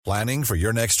Planning for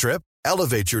your next trip?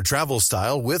 Elevate your travel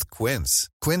style with Quince.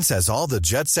 Quince has all the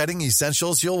jet-setting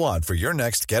essentials you'll want for your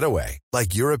next getaway,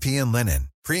 like European linen,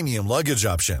 premium luggage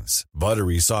options,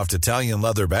 buttery soft Italian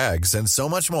leather bags, and so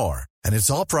much more. And it's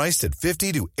all priced at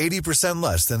 50 to 80%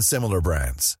 less than similar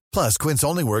brands. Plus, Quince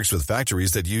only works with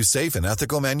factories that use safe and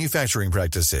ethical manufacturing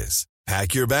practices.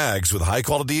 Pack your bags with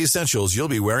high-quality essentials you'll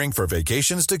be wearing for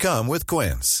vacations to come with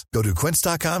Quince. Go to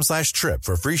quince.com/trip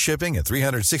for free shipping and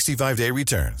 365-day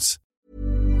returns.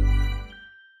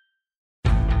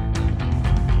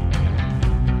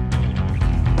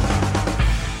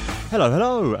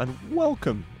 Hello, and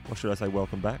welcome, or should I say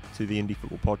welcome back, to the Indie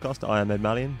Football Podcast. I am Ed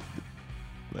Mallion.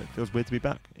 It feels weird to be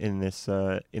back in this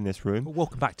room. Well,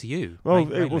 welcome back to you. Well,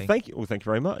 thank you. Well, thank you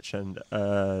very much. And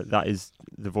that is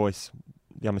the voice,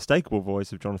 the unmistakable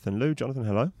voice of Jonathan Liu. Jonathan,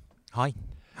 hello. Hi.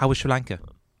 How was Sri Lanka?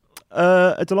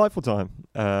 A delightful time.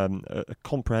 A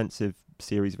comprehensive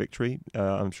series victory.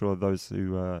 I'm sure those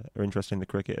who are interested in the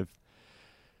cricket have.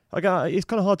 It's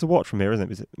kind of hard to watch from here, isn't it?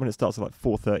 Because when it starts at like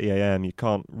 4:30 a.m, you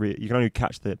can only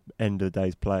catch the end of the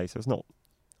day's play, so it's not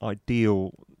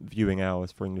ideal viewing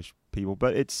hours for English people.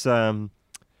 But it's a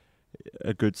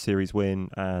good series win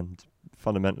and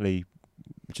fundamentally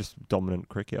just dominant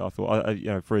cricket. I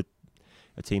thought, for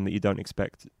a team that you don't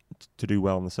expect to do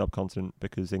well on the subcontinent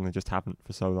because England just haven't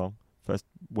for so long. First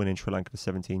win in Sri Lanka for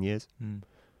 17 years.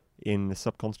 In the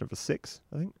subcontinent for 6,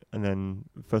 I think, and then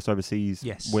first overseas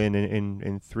win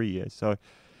in 3 years. So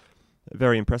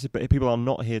very impressive. But people are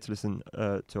not here to listen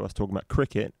to us talking about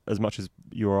cricket as much as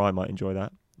you or I might enjoy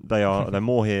that. They're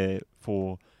more here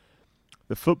for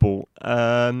the football.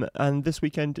 And this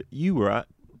weekend you were at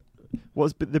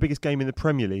what's the biggest game in the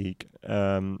Premier League.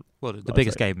 The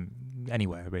biggest game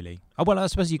anywhere, really. Oh, well, I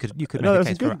suppose you could make a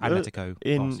case for Atletico.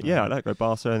 Atletico,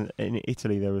 Barca. In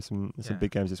Italy, there were some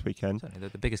big games this weekend. Certainly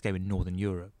the biggest game in Northern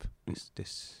Europe.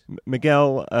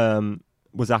 Miguel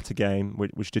was at a game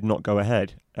which did not go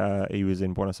ahead. He was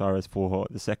in Buenos Aires for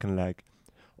the second leg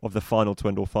of the final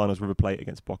Twindle Finals, River Plate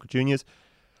against Boca Juniors.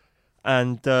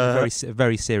 And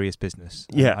very serious business.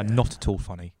 And not at all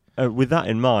funny. With that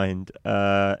in mind,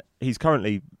 he's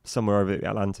currently somewhere over the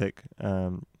Atlantic,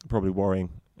 probably worrying.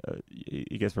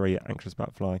 He gets very anxious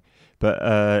about flying,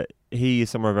 but he is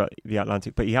somewhere over the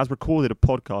Atlantic. But he has recorded a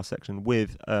podcast section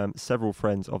with several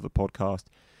friends of the podcast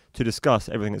to discuss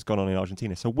everything that's gone on in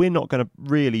Argentina. So we're not going to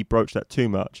really broach that too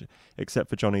much, except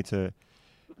for Johnny to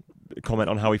comment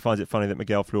on how he finds it funny that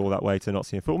Miguel flew all that way to not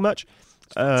see a football match.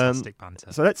 Fantastic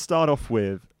banter. So let's start off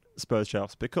with Spurs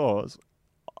Chelsea, because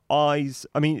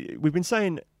we've been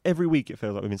saying every week, it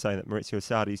feels like we've been saying that Maurizio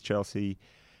Sarri's Chelsea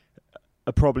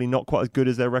are probably not quite as good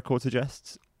as their record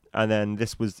suggests. And then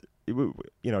this was,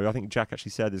 I think Jack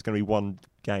actually said there's going to be one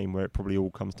game where it probably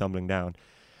all comes tumbling down.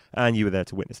 And you were there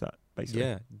to witness that, basically.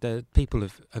 Yeah, the people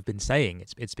have been saying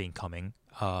it's been coming,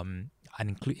 and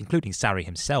including Sarri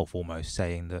himself almost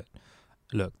saying that,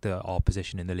 look, our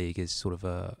position in the league is sort of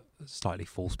a slightly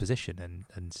false position,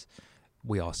 and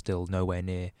we are still nowhere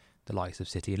near the likes of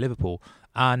City and Liverpool.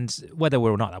 And whether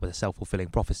or not that was a self-fulfilling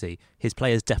prophecy, his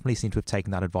players definitely seem to have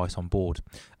taken that advice on board.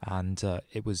 And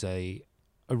it was a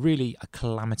really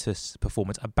calamitous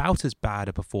performance, about as bad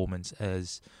a performance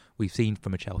as we've seen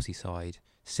from a Chelsea side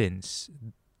since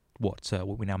what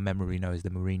we now memorably know as the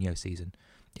Mourinho season.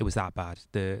 It was that bad.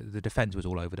 The defence was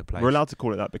all over the place. We're allowed to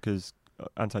call it that because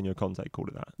Antonio Conte called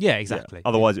it that. Yeah, exactly. Yeah.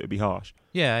 Otherwise, it would be harsh.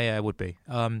 Yeah, it would be.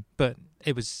 But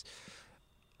it was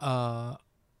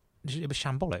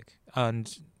shambolic.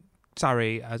 And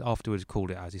Sarri afterwards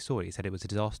called it as he saw it. He said it was a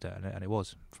disaster, and it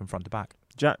was from front to back.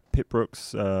 Jack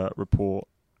Pitbrook's report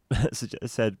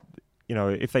said,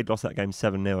 if they'd lost that game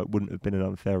 7-0, it wouldn't have been an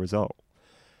unfair result.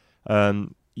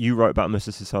 You wrote about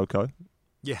Moussa Sissoko.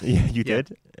 Yeah, you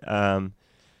did. And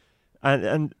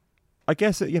I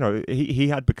guess he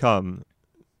had become,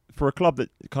 for a club that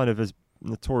kind of is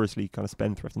notoriously kind of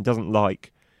spendthrift and doesn't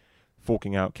like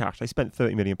forking out cash. They spent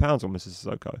 £30 million on Moussa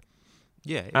Sissoko.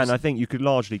 Yeah, and I think you could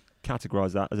largely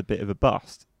categorise that as a bit of a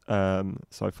bust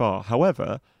so far.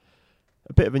 However,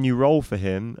 a bit of a new role for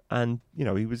him, and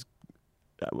he was.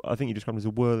 I think you described him as a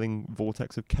whirling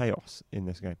vortex of chaos in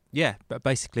this game. Yeah, but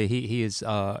basically he was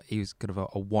kind of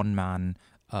a one-man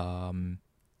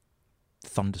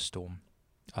thunderstorm.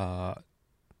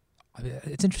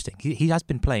 It's interesting. He has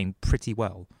been playing pretty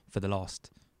well for the last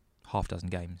half dozen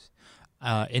games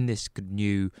in this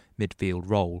new midfield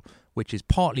role, which is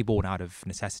partly born out of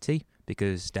necessity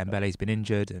because Dembele's been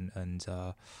injured and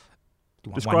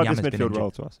describe this midfield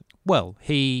role to us. Well,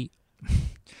 he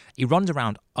runs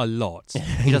around a lot.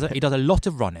 He does a lot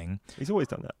of running. He's always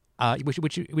done that.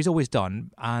 Which he's always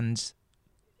done, and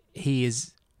he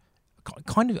is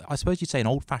kind of, I suppose you'd say, an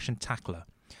old-fashioned tackler.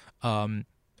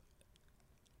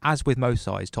 As with most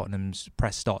sides, Tottenham's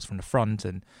press starts from the front,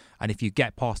 and if you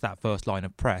get past that first line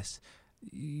of press,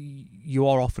 you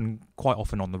are quite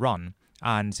often on the run.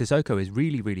 And Sissoko is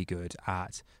really, really good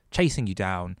at chasing you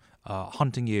down,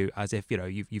 hunting you as if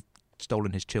you've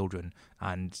stolen his children,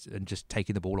 and just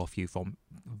taking the ball off you from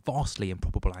vastly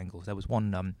improbable angles. There was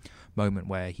one moment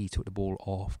where he took the ball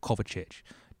off Kovacic,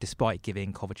 despite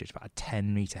giving Kovacic about a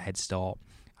 10-metre head start,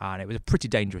 and it was a pretty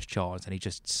dangerous chance, and he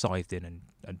just scythed in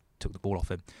and took the ball off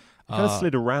him. He kind of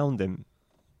slid around him,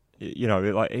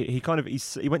 like he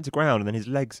went to ground, and then his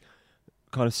legs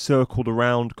kind of circled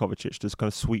around Kovacic to just kind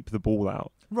of sweep the ball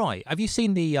out. Right. Have you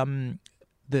seen the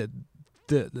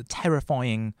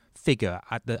terrifying figure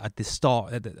at the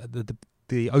start,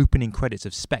 the opening credits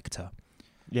of Spectre?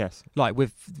 Yes. Like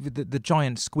with the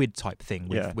giant squid type thing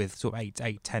with sort of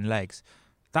 8-10 legs.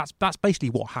 That's basically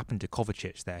what happened to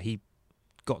Kovacic there. He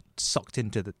got sucked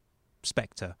into the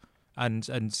Spectre, and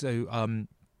so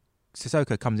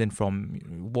Sissoko comes in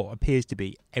from what appears to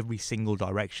be every single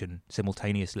direction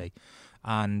simultaneously,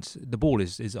 and the ball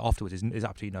is afterwards is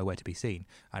absolutely nowhere to be seen,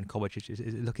 and Kovacic is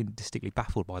looking distinctly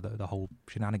baffled by the whole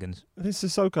shenanigans. I think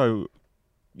Sissoko,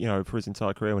 for his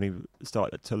entire career when he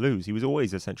started at Toulouse, he was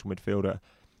always a central midfielder,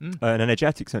 an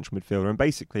energetic central midfielder, and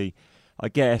basically, I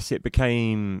guess it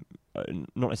became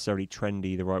not necessarily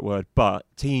trendy, the right word, but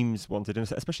teams wanted,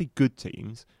 especially good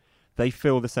teams, they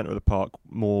fill the centre of the park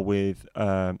more with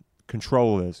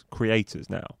controllers, creators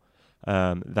now,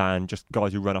 than just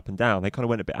guys who run up and down. They kind of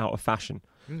went a bit out of fashion,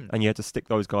 and you had to stick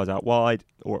those guys out wide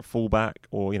or at fullback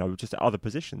or just at other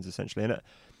positions essentially. And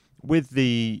with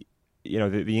the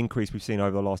the increase we've seen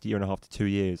over the last year and a half to 2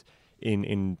 years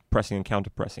in pressing and counter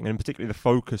pressing, and particularly the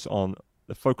focus on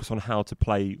how to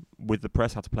play with the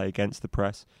press, how to play against the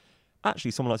press.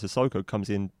 Actually, someone like Sissoko comes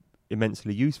in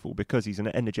immensely useful because he's an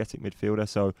energetic midfielder,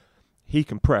 so he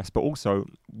can press, but also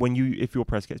if your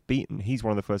press gets beaten, he's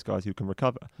one of the first guys who can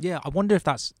recover. Yeah, I wonder if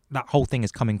that whole thing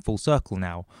is coming full circle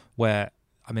now, where,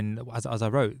 I mean, as I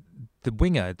wrote, the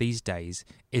winger these days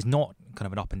is not kind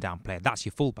of an up and down player. That's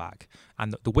your fullback,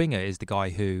 and the winger is the guy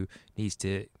who needs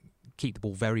to keep the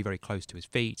ball very, very close to his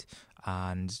feet,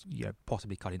 and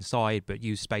possibly cut inside, but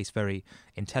use space very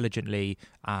intelligently,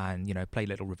 and play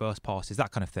little reverse passes,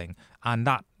 that kind of thing. And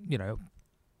that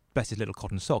bless his little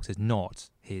cotton socks, is not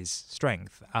his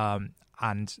strength.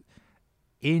 And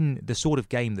in the sort of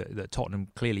game that Tottenham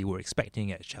clearly were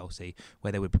expecting at Chelsea,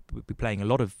 where they would be playing a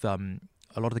lot of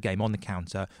the game on the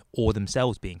counter or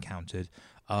themselves being countered,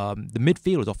 the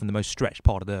midfield is often the most stretched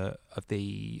part of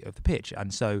the pitch,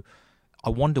 and so I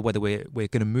wonder whether we're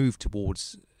going to move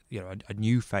towards a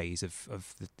new phase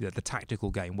of the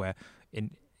tactical game, where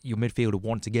your midfielder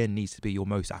once again needs to be your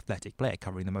most athletic player,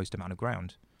 covering the most amount of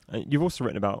ground. You've also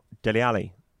written about Dele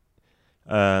Alli,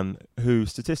 who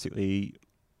statistically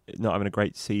not having a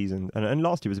great season, and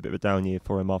last year was a bit of a down year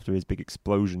for him after his big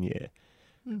explosion year.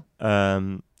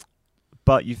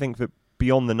 But you think that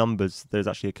beyond the numbers, there's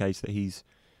actually a case that he's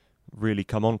really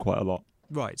come on quite a lot.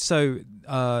 Right, so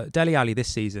Dele Alli this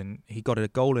season, he got a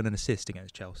goal and an assist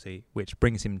against Chelsea, which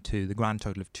brings him to the grand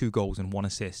total of 2 goals and 1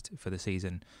 assist for the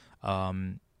season.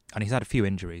 And he's had a few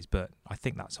injuries, but I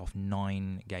think that's off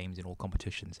 9 games in all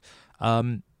competitions.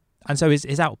 And so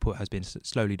his output has been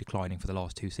slowly declining for the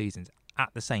last 2 seasons. At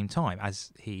the same time,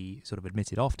 as he sort of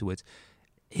admitted afterwards,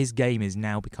 his game is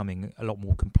now becoming a lot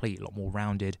more complete, a lot more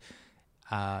rounded.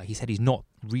 He said he's not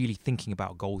really thinking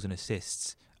about goals and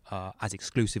assists as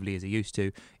exclusively as he used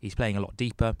to. He's playing a lot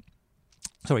deeper.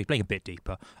 Sorry, he's playing a bit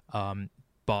deeper,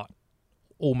 but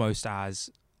almost as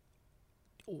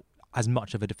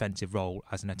much of a defensive role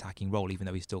as an attacking role, even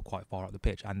though he's still quite far up the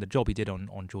pitch. And the job he did on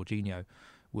Jorginho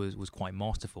was quite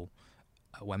masterful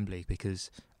at Wembley,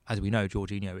 because, as we know,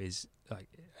 Jorginho is like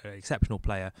an exceptional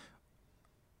player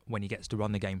when he gets to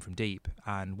run the game from deep.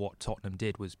 And what Tottenham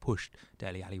did was pushed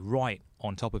Dele Alli right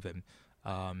on top of him,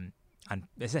 and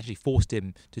essentially forced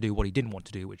him to do what he didn't want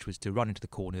to do, which was to run into the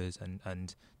corners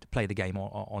and to play the game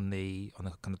on the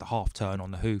kind of the half turn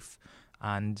on the hoof.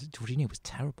 And Jorginho was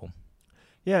terrible.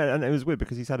 Yeah, and it was weird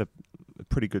because he's had a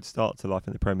pretty good start to life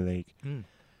in the Premier League,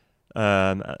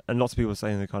 and lots of people are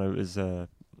saying that kind of is the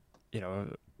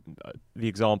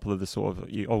example of the sort of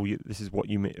this is what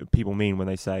people mean when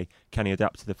they say, can he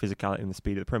adapt to the physicality and the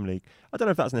speed of the Premier League? I don't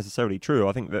know if that's necessarily true.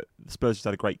 I think that Spurs just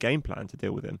had a great game plan to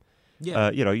deal with him.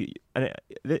 Yeah,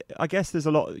 I guess there's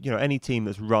a lot. Any team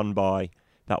that's run by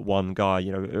that one guy.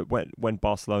 When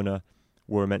Barcelona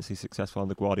were immensely successful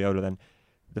under Guardiola, then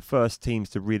the first teams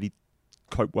to really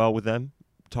cope well with them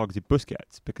targeted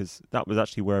Busquets, because that was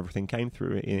actually where everything came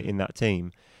through in that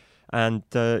team. And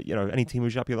any team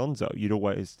with Xabi Alonso, you'd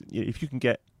always, if you can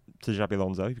get to Xabi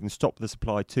Alonso, if you can stop the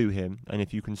supply to him, and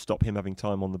if you can stop him having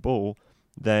time on the ball,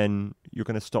 then you're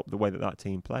going to stop the way that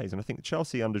team plays. And I think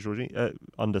Chelsea under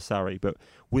Sarri, but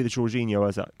with Jorginho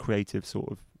as that creative sort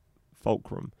of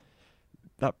fulcrum,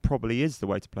 that probably is the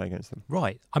way to play against them.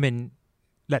 Right. I mean,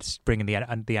 let's bring in the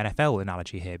NFL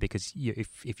analogy here, because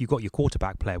if you've got your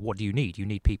quarterback player, what do you need? You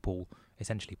need people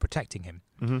essentially protecting him.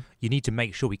 Mm-hmm. You need to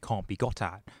make sure he can't be got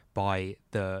at by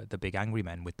the big angry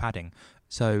men with padding.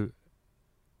 So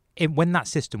when that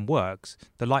system works,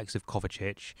 the likes of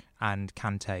Kovacic and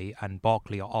Kante and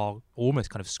Barkley are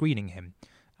almost kind of screening him.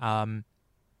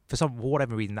 For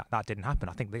whatever reason, that didn't happen.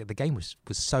 I think the game was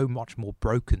so much more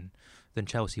broken than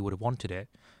Chelsea would have wanted it,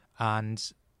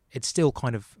 and it still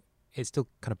kind of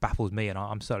baffles me, and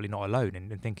I'm certainly not alone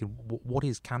in thinking, what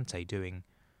is Kante doing?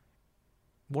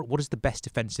 What is the best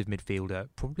defensive midfielder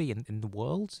probably in the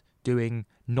world doing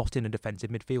not in a defensive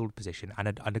midfield position, and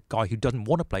a guy who doesn't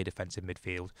want to play defensive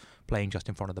midfield playing just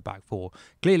in front of the back four?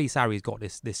 Clearly Sarri's got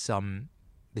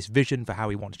this vision for how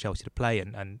he wants Chelsea to play,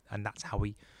 and that's how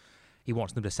he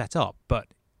wants them to set up. But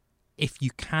if you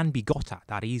can be got at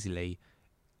that easily,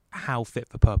 how fit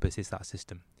for purpose is that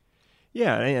system?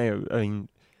 Yeah, I mean,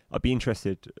 I'd be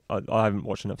interested. I haven't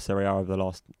watched enough Serie A over the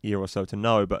last year or so to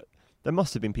know, but there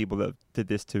must have been people that did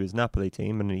this to his Napoli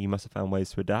team, and he must have found ways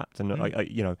to adapt. And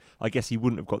I guess he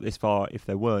wouldn't have got this far if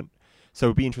there weren't. So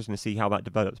it'd be interesting to see how that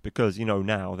develops, because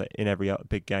now that in every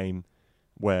big game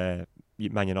where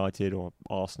Man United or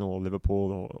Arsenal or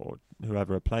Liverpool or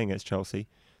whoever are playing against Chelsea,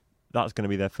 that's going to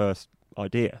be their first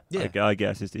idea. Yeah. I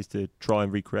guess is to try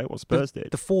and recreate what Spurs did.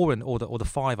 The 4 or the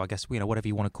 5, I guess, whatever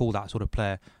you want to call that sort of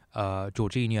player.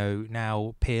 Jorginho,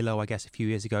 now Pirlo, I guess a few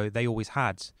years ago, they always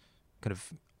had kind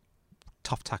of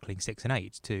tough tackling 6 and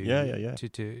 8 to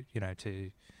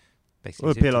basically.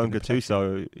 Well, Pirlo and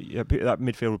Gattuso, that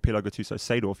midfield with Pirlo, Gattuso,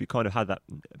 Seedorf, you kind of had that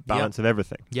balance of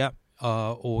everything. Yeah.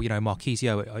 Or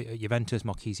Marquisio at Juventus,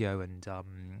 Marquisio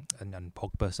and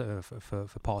Pogba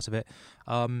for parts of it.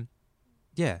 I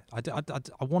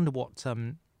wonder what.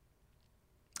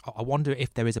 I wonder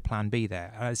if there is a plan B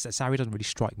there. Sarri doesn't really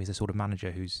strike me as a sort of manager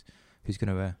who's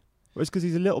going to. Well, it's because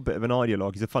he's a little bit of an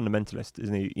ideologue. He's a fundamentalist,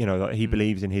 isn't he? He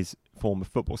believes in his form of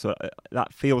football. So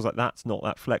that feels like that's not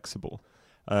that flexible.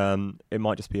 It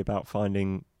might just be about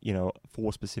finding,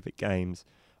 for specific games,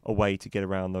 a way to get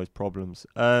around those problems.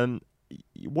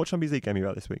 What Champions League game are you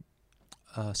at this week?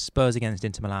 Spurs against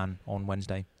Inter Milan on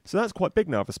Wednesday. So that's quite big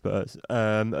now for Spurs.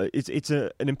 It's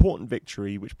an important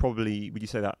victory, which probably, would you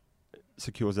say that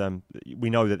secures them? We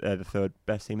know that they're the third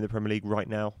best team in the Premier League right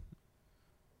now.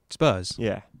 Spurs?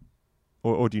 Yeah.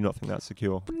 Or do you not think that's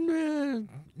secure? No.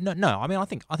 I mean, I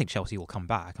think Chelsea will come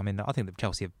back. I mean, I think that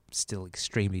Chelsea are still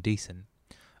extremely decent,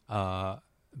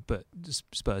 but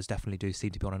Spurs definitely do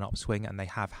seem to be on an upswing, and they've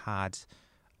had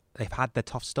their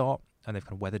tough start, and they've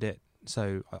kind of weathered it.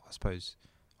 So I suppose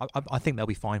I think they'll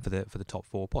be fine for the top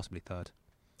 4, possibly third.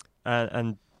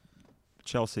 And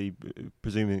Chelsea,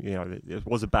 presuming it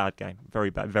was a bad game, very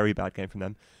bad game from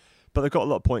them, but they've got a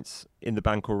lot of points in the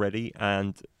bank already,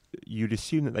 and you'd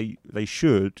assume that they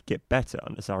should get better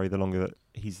under Sarri the longer that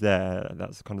he's there.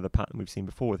 That's kind of the pattern we've seen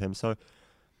before with him. So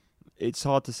it's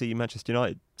hard to see Manchester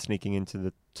United sneaking into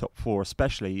the top 4,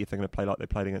 especially if they're going to play like they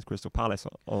played against Crystal Palace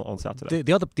on Saturday.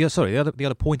 The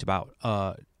other point about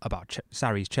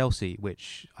Sarri's Chelsea,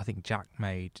 which I think Jack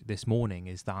made this morning,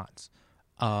 is that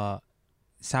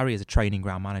Sarri is a training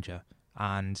ground manager,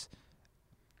 and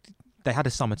he had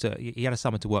a summer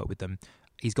to work with them.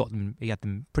 He had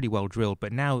them pretty well drilled,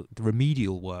 but now the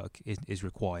remedial work is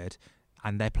required,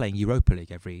 and they're playing Europa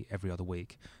League every other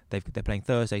week. They're playing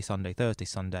Thursday,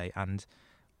 Sunday, and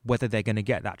whether they're going to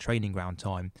get that training ground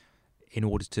time in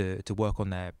order to work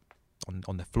on their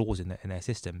flaws in their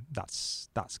system, that's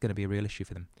going to be a real issue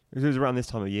for them. It was around this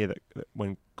time of year that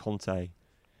when Conte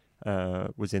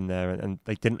was in there, and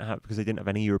they didn't have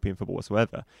any European football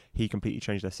whatsoever. He completely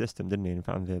changed their system, didn't he? And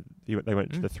found they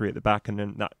went to the 3 at the back, and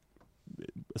then that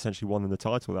essentially won them the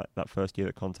title that first year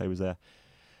that Conte was there.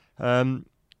 Man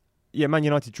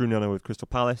United drew 0-0 with Crystal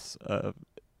Palace.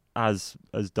 As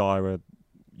dire a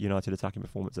United attacking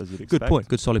performance as you'd expect.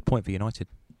 Good solid point for United.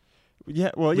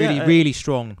 Yeah, well, really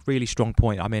strong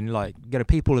point. I mean,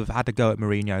 people have had to go at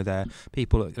Mourinho there.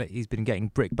 He's been getting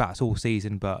brickbats all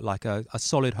season, but like a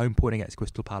solid home point against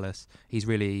Crystal Palace. He's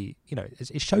really,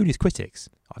 it's shown his critics,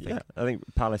 I think. Yeah, I think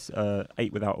Palace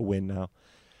 8 without a win now.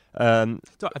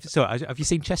 So have you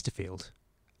seen Chesterfield?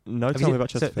 No, tell me about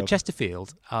Chesterfield. So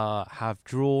Chesterfield have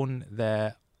drawn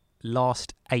their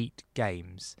last 8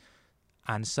 games,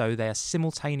 and so they are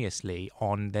simultaneously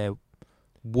on their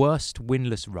worst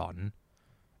winless run.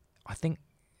 I think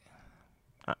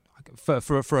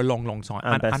for a long time,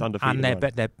 and best undefeated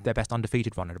and their best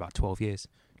undefeated run in about 12 years.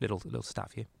 Little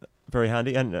stat for you. Very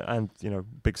handy, and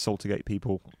big Saltergate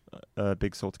people,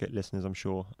 big Saltergate listeners, I'm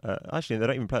sure. Actually, they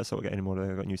don't even play at Saltergate anymore.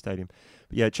 They've got a new stadium.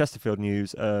 But yeah, Chesterfield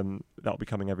news. That'll be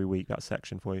coming every week. That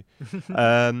section for you.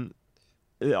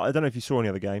 I don't know if you saw any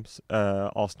other games.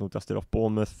 Arsenal dusted off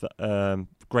Bournemouth.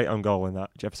 Great own goal in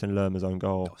that. Jefferson Lerma's own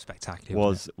goal. That was spectacular.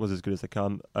 Was as good as they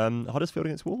come. Huddersfield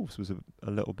against Wolves was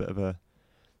a little bit of a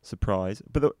surprise.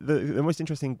 But the most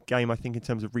interesting game, I think, in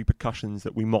terms of repercussions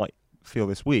that we might feel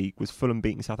this week was Fulham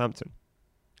beating Southampton.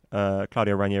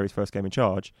 Claudio Ranieri's first game in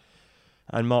charge,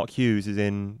 and Mark Hughes is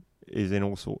in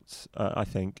all sorts. I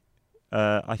think.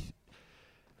 What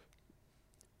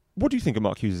do you think of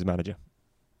Mark Hughes as a manager?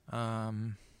 I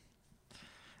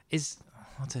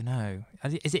don't know.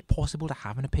 Is it possible to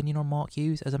have an opinion on Mark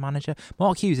Hughes as a manager?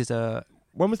 Mark Hughes is a.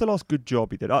 When was the last good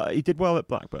job he did? He did well at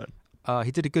Blackburn.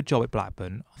 He did a good job at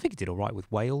Blackburn. I think he did all right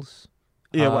with Wales.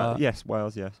 Yeah, yes,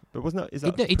 Wales, yes. But wasn't that? Is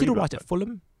that he did all right at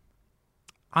Fulham,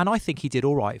 and I think he did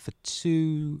all right for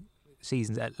 2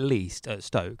 seasons at least at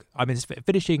Stoke. I mean,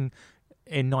 finishing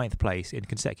in 9th place in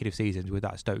consecutive seasons with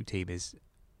that Stoke team is,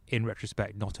 in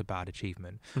retrospect, not a bad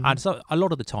achievement. Mm-hmm. And so a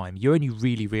lot of the time, you only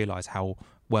really realise how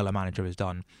well a manager has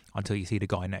done until you see the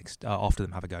guy next after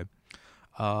them have a go.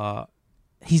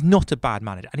 He's not a bad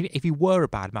manager. And if he were a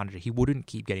bad manager, he wouldn't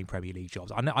keep getting Premier League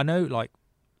jobs. I know like,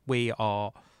 we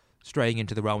are straying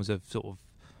into the realms of sort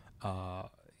of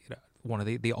one of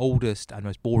the oldest and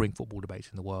most boring football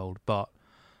debates in the world, but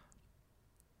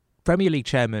Premier League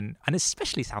chairmen, and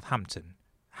especially Southampton,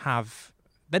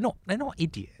 they're not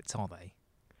idiots, are they?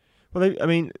 Well,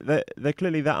 they're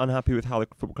clearly that unhappy with how the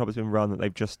football club has been run that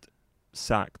they've just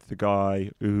sacked the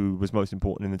guy who was most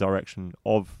important in the direction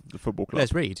of the football club.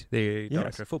 Les Reed, the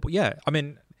director of football. Yeah, I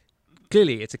mean,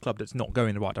 clearly it's a club that's not going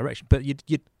in the right direction. But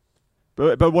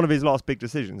But one of his last big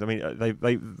decisions. I mean,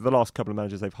 the last couple of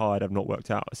managers they've hired have not worked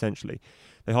out. Essentially,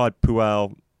 they hired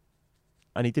Puel,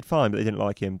 and he did fine, but they didn't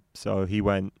like him, so he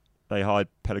went. They hired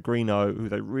Pellegrino, who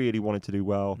they really wanted to do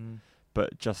well,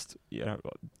 but just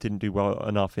didn't do well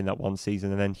enough in that one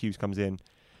season. And then Hughes comes in,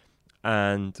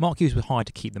 and Mark Hughes was hired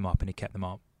to keep them up, and he kept them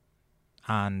up.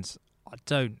 And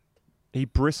He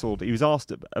bristled. He was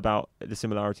asked about the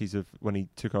similarities of when he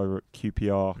took over at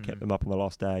QPR, kept them up on the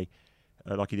last day,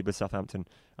 like he did with Southampton,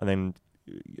 and then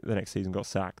the next season got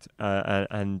sacked.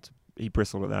 And he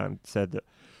bristled at that and said that,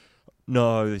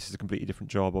 no, this is a completely different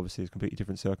job. Obviously, it's completely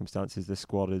different circumstances. This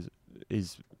squad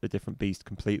is a different beast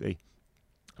completely.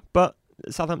 But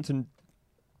Southampton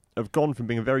have gone from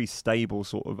being a very stable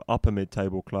sort of upper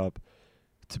mid-table club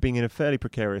to being in a fairly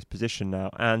precarious position now,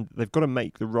 and they've got to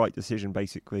make the right decision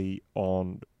basically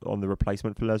on the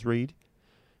replacement for Les Reed.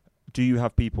 Do you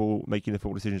have people making the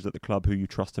full decisions at the club who you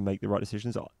trust to make the right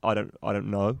decisions? I don't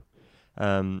know,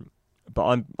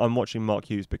 but I'm watching Mark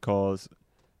Hughes because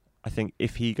I think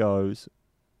if he goes,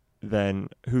 then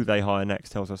who they hire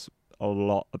next tells us a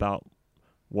lot about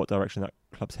what direction that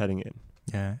club's heading in.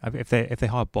 Yeah, if they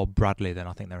hire Bob Bradley, then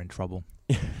I think they're in trouble.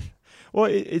 Well,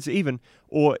 it's even,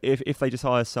 or if they just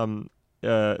hire some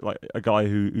like a guy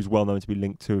who's well known to be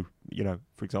linked to,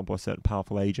 for example, a certain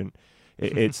powerful agent.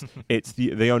 It's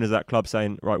the owners of that club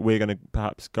saying, right, we're going to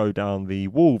perhaps go down the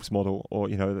Wolves model, or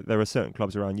there are certain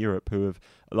clubs around Europe who have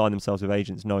aligned themselves with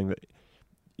agents, knowing that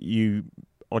you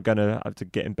are going to have to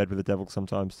get in bed with the devil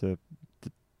sometimes to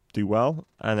do well.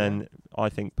 And then I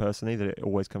think personally that it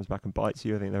always comes back and bites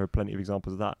you. I think there are plenty of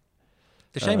examples of that.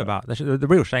 The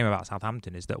real shame about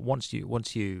Southampton is that once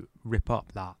you rip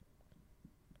up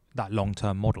that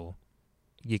long-term model,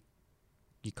 you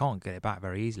can't get it back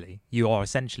very easily. You are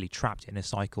essentially trapped in a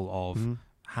cycle of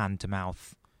hand to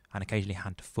mouth and occasionally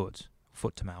hand to foot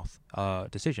to mouth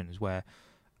decisions where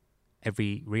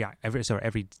every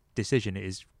decision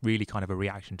is really kind of a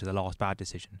reaction to the last bad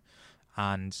decision.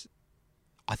 And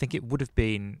I think it would have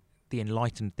been the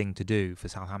enlightened thing to do for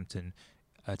Southampton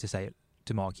to say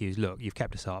to Mark Hughes, look, you've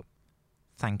kept us up.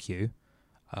 Thank you.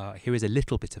 Here is a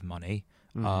little bit of money.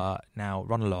 Now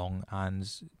run along and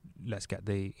let's get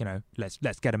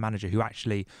let's get a manager who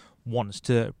actually wants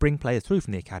to bring players through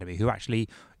from the academy, who actually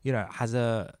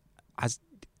has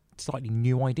slightly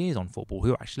new ideas on football,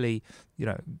 who actually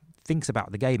thinks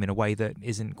about the game in a way that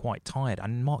isn't quite tired.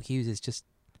 And Mark Hughes is just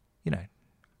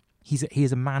he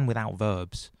is a man without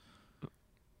verbs.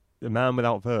 A man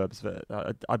without verbs.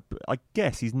 I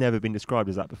guess he's never been described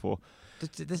as that before.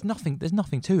 There's nothing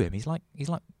to him. He's like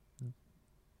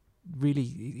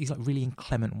really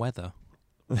inclement weather.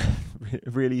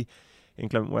 Really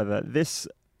inclement weather. This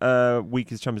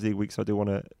week is Champions League week, so I do want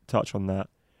to touch on that.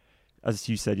 as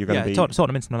you said, you're going to be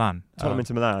Tottenham into Milan.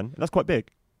 Into Milan. That's quite big.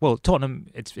 Well, Tottenham,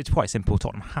 it's quite simple.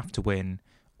 Tottenham have to win,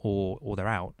 or they're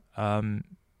out. And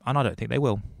I don't think they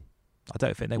will.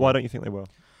 Why don't you think they will?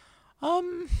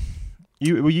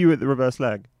 Were you at the reverse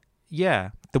leg? Yeah,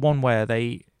 the one where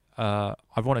they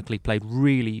ironically played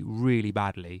really, really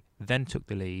badly, then took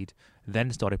the lead,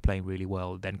 then started playing really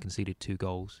well, then conceded 2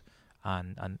 goals,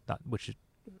 and that's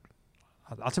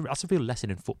a real lesson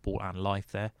in football and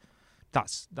life. There,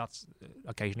 that's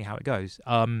occasionally how it goes.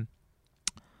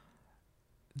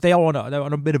 They're on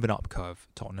a bit of an up curve,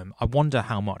 Tottenham. I wonder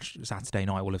how much Saturday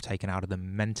night will have taken out of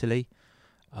them mentally.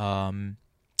 And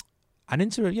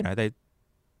into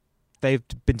they've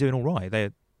been doing all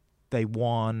right. They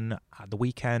won at the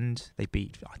weekend. They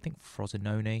beat, I think,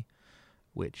 Frosinone,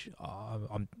 which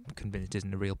I'm convinced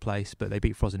isn't a real place, but they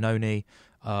beat Frosinone.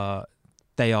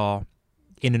 They are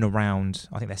in and around,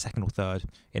 I think they're second or third,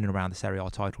 in and around the Serie A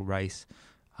title race.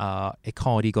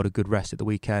 Icardi got a good rest at the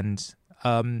weekend.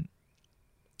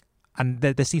 And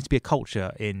there seems to be a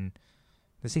culture in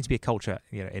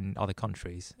other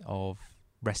countries of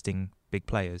resting big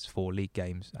players for league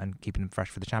games and keeping them fresh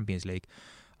for the Champions League.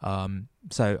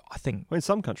 So I think in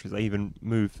some countries they even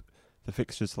move the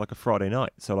fixtures to like a Friday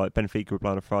night. So like Benfica were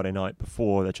playing a Friday night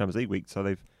before their Champions League week, so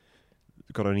they've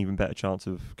got an even better chance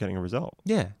of getting a result.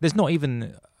 Yeah, there's not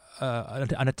even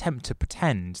an attempt to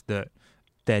pretend that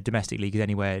their domestic league is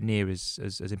anywhere near as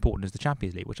important as the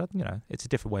Champions League, which it's a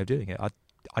different way of doing it.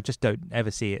 I just don't ever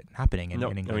see it happening in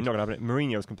England. I mean, not going to happen.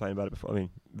 Mourinho's complained about it before. I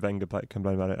mean, Wenger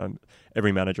complained about it.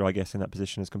 Every manager, I guess, in that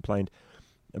position has complained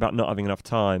about not having enough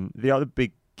time. The other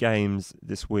big games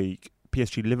this week,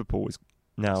 PSG Liverpool is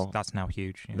now... That's now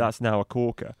huge. Yeah. That's now a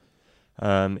corker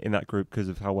in that group because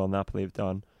of how well Napoli have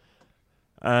done.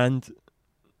 And,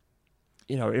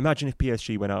 imagine if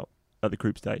PSG went out at the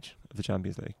group stage of the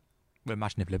Champions League. Well,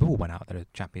 imagine if Liverpool went out at the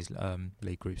Champions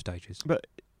League group stages. But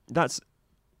that's...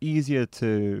 It's easier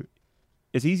to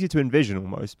envision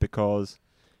almost because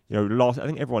I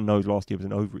think everyone knows last year was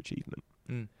an overachievement.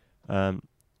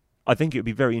 I think it would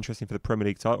be very interesting for the Premier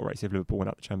League title race if Liverpool went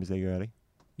up the Champions League early.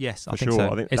 Yes, I think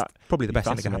so. It's probably the best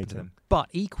thing that can happen to them. But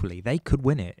equally, they could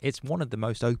win it. It's one of the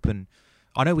most open.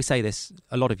 I know we say this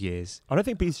a lot of years. I don't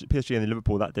think PSG and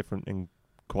Liverpool are that different in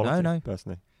quality. No,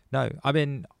 personally. No, I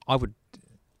mean,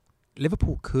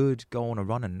 Liverpool could go on a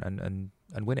run and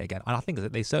win it again. And I think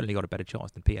that they certainly got a better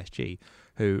chance than PSG,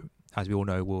 who, as we all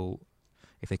know, will,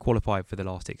 if they qualify for the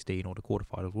last 16 or the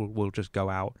quarterfinals, will just go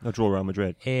out. They'll draw Real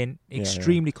Madrid. In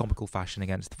extremely comical fashion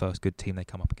against the first good team they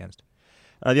come up against.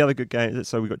 The other good game,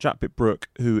 so we've got Jack Pitt-Brook,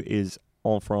 who is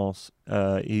en France.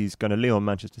 He's going to Lyon,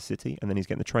 Manchester City, and then he's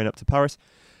getting the train up to Paris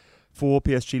for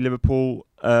PSG Liverpool.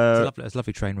 It's a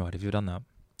lovely train ride. Have you done that?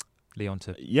 Lyon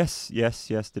to... Yes.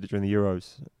 Did it during the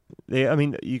Euros.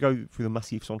 You go through the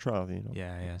Massif Central.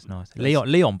 Yeah, it's nice.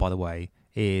 Lyon, by the way,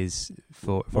 is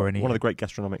for one of the great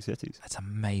gastronomic cities. That's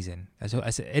amazing.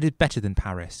 It is better than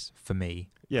Paris for me.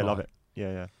 Yeah, love it.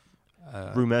 Yeah.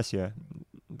 Rue Mercier,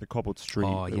 the cobbled street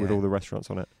with all the restaurants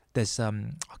on it. There's I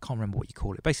can't remember what you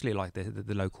call it. Basically, like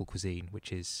the local cuisine,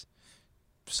 which is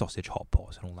sausage hot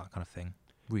pots and all that kind of thing.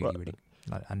 Really,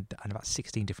 and about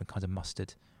 16 different kinds of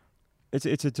mustard. It's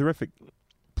a terrific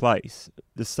place.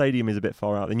 The stadium is a bit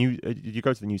far out. Did you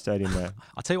go to the new stadium there?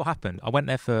 I'll tell you what happened. I went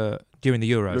there during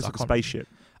the Euros. It looks like a spaceship.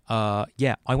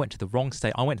 Yeah, I went to the wrong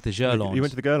stadium. I went to the Gerland. You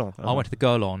went to the Gerland? I went to the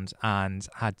Gerland and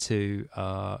had to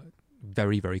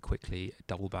very, very quickly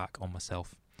double back on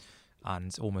myself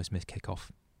and almost miss kickoff.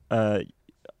 I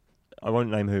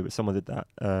won't name who, but someone did that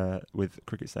with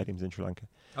cricket stadiums in Sri Lanka.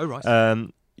 Oh,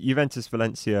 right. Juventus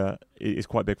Valencia is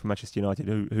quite big for Manchester United,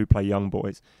 who play young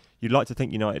boys. You'd like to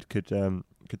think United could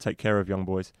take care of young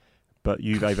boys, but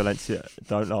Juve Valencia,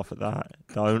 don't laugh at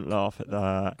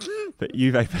that. But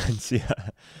Juve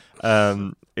Valencia,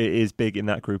 it is big in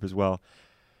that group as well.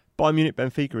 Bayern Munich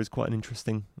Benfica is quite an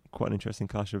interesting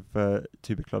clash of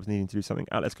two big clubs needing to do something.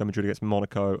 Atletico Madrid against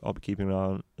Monaco, I'll be keeping an eye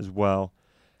on as well.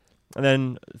 And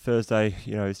then Thursday,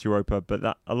 it's Europa, but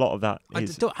a lot of that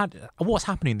is... What's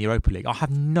happening in the Europa League? I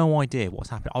have no idea what's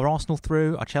happening. Are Arsenal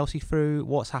through? Are Chelsea through?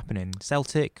 What's happening?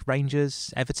 Celtic,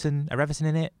 Rangers, Everton? Are Everton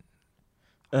in it?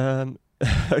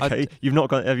 Okay, you've not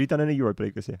gone. Have you done any Europa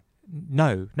League this year?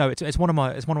 No. It's one of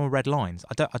my red lines.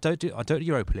 I don't do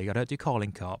Europa League. I don't do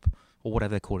Carling Cup or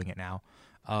whatever they're calling it now,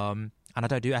 and I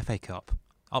don't do FA Cup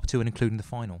up to and including the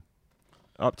final.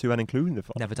 Up to and including the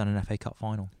final. Never done an FA Cup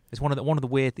final. It's one of the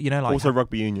weird, also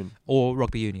rugby union or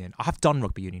rugby union. I have done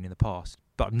rugby union in the past,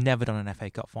 but I've never done an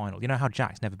FA Cup final. You know how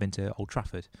Jack's never been to Old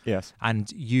Trafford? Yes.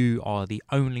 And you are the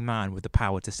only man with the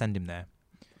power to send him there.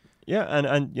 Yeah, and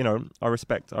I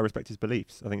respect his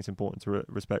beliefs. I think it's important to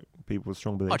respect people's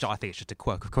strong beliefs. I think it's just a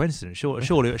quirk of coincidence.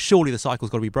 Surely the cycle's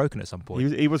got to be broken at some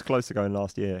point. He was close to going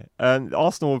last year.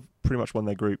 Arsenal have pretty much won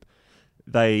their group.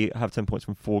 They have 10 points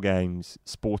from 4 games.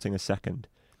 Sporting a second.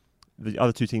 The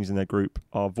other 2 teams in their group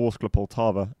are Vorskla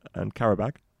Poltava and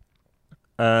Karabakh.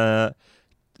 The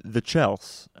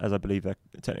Chelsea, as I believe they're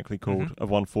technically called, have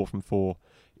won 4 from 4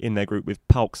 in their group with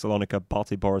PAOK Salonika,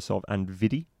 Bate Borisov and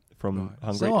Vidi from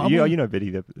Hungary. So, you know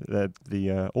Vidi,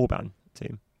 the Orban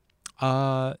team.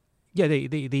 Yeah,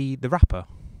 the rapper.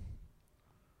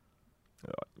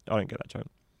 I don't get that joke.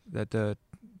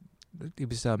 It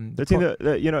was the team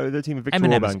the team of Viktor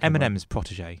Orban. Eminem's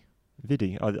protege.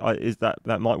 Vidi, is that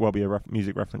might well be a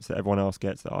music reference that everyone else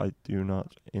gets that I do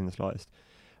not in the slightest.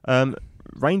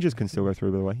 Rangers can still go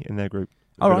through, by the way, in their group.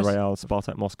 Villarreal,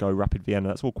 Spartak Moscow, Rapid Vienna.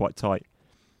 That's all quite tight.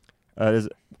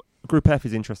 Group F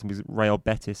is interesting because Real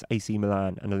Betis, AC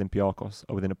Milan, and Olympiacos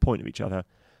are within a point of each other,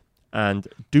 and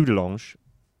Dudelange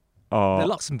are the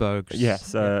Luxembourg.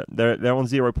 Yes, they're on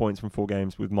 0 points from 4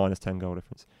 games with minus 10 goal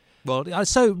difference. Well,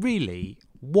 so really,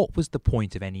 what was the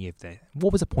point of any of this?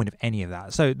 What was the point of any of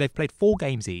that? So they've played 4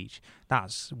 games each.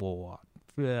 That's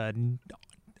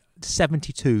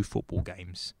 72 football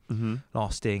games,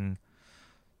 lasting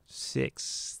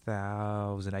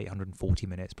 6,840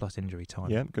 minutes plus injury time.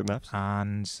 Yeah, good maths.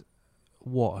 And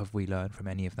what have we learned from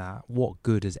any of that? What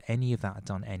good has any of that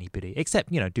done anybody?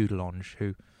 Except, Dudelange,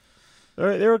 who...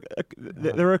 There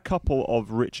are a couple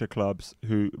of richer clubs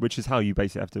which is how you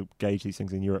basically have to gauge these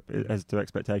things in Europe as to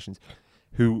expectations,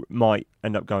 who might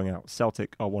end up going out.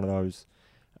 Celtic are one of those.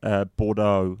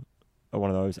 Bordeaux are one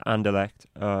of those. Anderlecht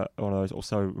are one of those.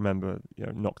 Also, remember,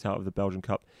 knocked out of the Belgian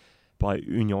Cup by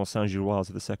Union Saint-Gilloise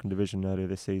of the second division earlier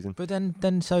this season. But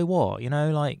then so what?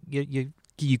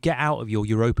 You get out of your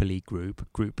Europa League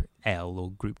group L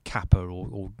or Group Kappa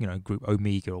or Group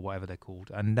Omega or whatever they're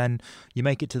called, and then you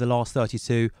make it to the last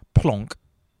 32. Plonk,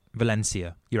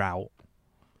 Valencia, you're out.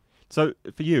 So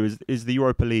for you, is the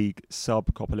Europa League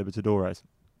sub Copa Libertadores?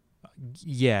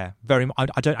 Yeah, very much.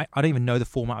 I don't even know the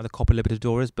format of the Copa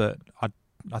Libertadores, but I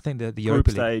think the Europa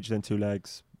League stage, then 2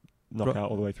 legs, knockout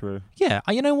all the way through. Yeah,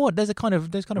 you know what? There's kind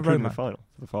of romance. The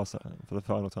final for the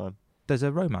final time. There's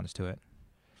a romance to it.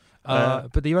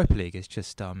 But the Europa League is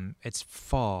just it's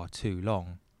far too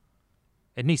long.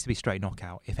 It needs to be straight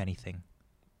knockout, if anything.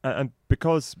 And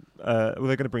because they're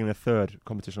going to bring in a third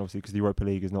competition, obviously, because the Europa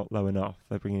League is not low enough.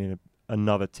 They're bringing in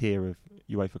another tier of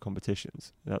UEFA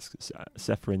competitions. That's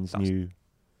Seferin's new.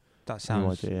 That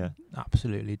sounds new idea.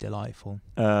 Absolutely delightful.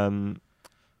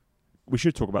 We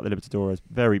should talk about the Libertadores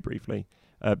very briefly,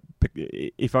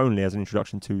 if only as an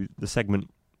introduction to the segment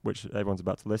which everyone's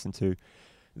about to listen to,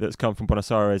 that's come from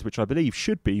Buenos Aires, which I believe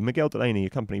should be Miguel Delaney,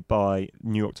 accompanied by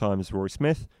New York Times' Rory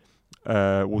Smith,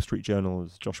 Wall Street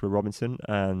Journal's Joshua Robinson,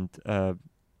 and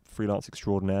freelance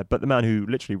extraordinaire, but the man who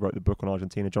literally wrote the book on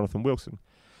Argentina, Jonathan Wilson.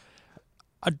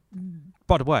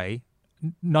 By the way,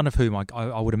 none of whom I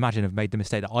would imagine have made the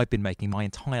mistake that I've been making my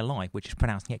entire life, which is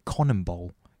pronouncing it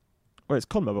CONMEBOL. Well, it's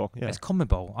CONMEBOL, yeah. It's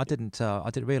CONMEBOL. I didn't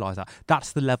realise that.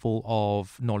 That's the level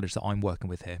of knowledge that I'm working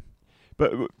with here.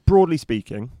 But broadly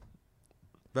speaking...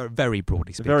 Very, very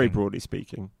broadly speaking. Very broadly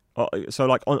speaking. So,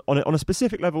 like, on a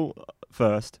specific level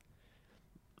first,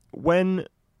 when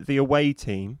the away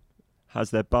team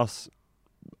has their bus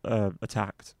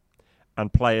attacked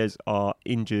and players are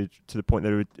injured to the point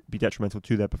that it would be detrimental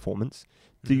to their performance,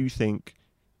 do you think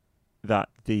that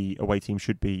the away team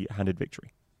should be handed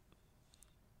victory?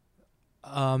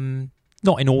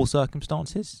 Not in all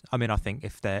circumstances. I mean, I think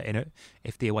if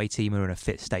the away team are in a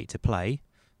fit state to play,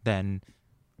 then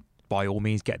by all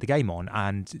means get the game on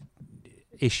and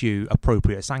issue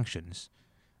appropriate sanctions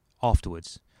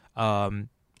afterwards. In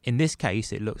this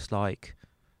case, it looks like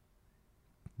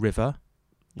River,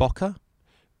 Boca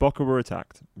were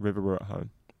attacked. River were at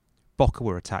home. Boca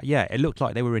were attacked. Yeah, it looked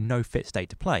like they were in no fit state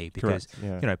to play because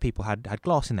people had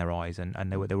people in their eyes and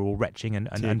they were all retching and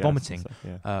vomiting.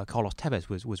 And stuff, Carlos Tevez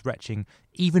was retching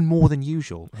even more than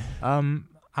usual, and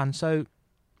so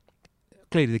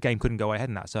clearly the game couldn't go ahead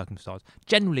in that circumstance.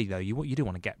 Generally, though, you do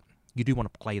want to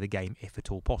play the game if at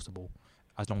all possible,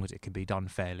 as long as it can be done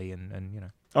fairly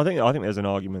and. I think there's an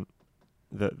argument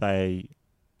that they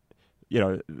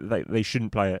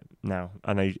shouldn't play it now,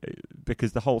 and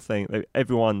because the whole thing,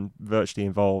 everyone virtually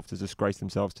involved has disgraced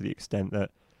themselves to the extent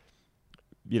that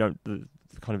the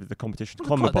competition. The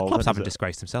clubs haven't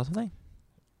disgraced themselves, have they?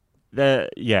 The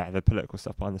political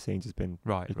stuff behind the scenes has been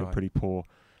pretty poor.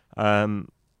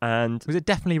 And was it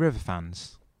definitely River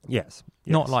fans? Yes.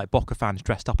 Not like Boca fans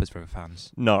dressed up as River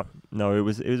fans. No, it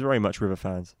was very much River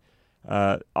fans.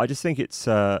 I just think it's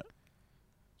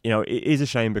it is a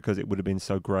shame because it would have been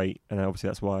so great, and obviously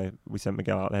that's why we sent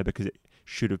Miguel out there, because it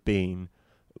should have been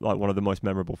like one of the most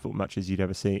memorable football matches you'd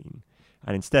ever seen.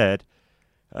 And instead,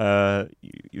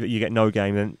 you get no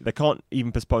game, and they can't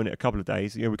even postpone it a couple of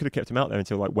days. We could have kept him out there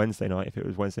until like Wednesday night if it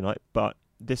was Wednesday night, but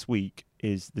this week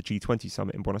is the G20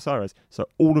 summit in Buenos Aires, so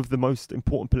all of the most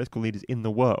important political leaders in the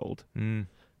world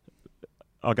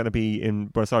are going to be in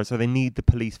Buenos Aires, so they need the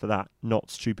police for that,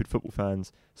 not stupid football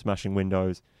fans smashing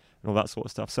windows and all that sort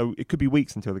of stuff. So it could be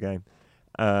weeks until the game,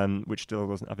 which still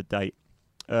doesn't have a date.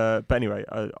 But anyway,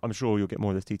 I'm sure you'll get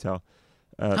more of this detail.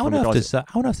 How on earth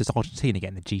does Argentina get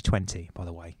in the G20, by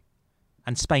the way?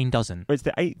 And Spain doesn't? It's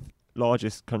the 8th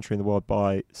largest country in the world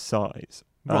by size.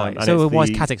 Right, so why is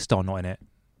Kazakhstan not in it?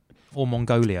 Or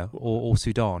Mongolia, or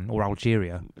Sudan, or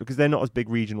Algeria? Because they're not as big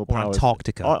regional powers. Or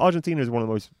Antarctica. Argentina is one of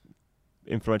the most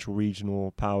influential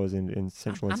regional powers in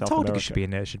Central and South America. Antarctica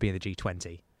should be in the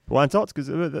G20. Well, Antarctica,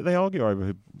 they argue over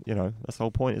who, that's the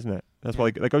whole point, isn't it? That's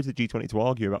why they go to the G20 to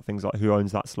argue about things like who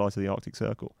owns that slice of the Arctic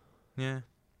Circle. Yeah.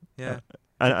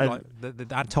 And like the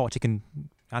Antarctican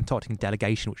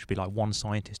delegation, which would be like one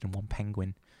scientist and one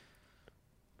penguin.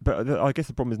 But I guess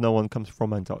the problem is no one comes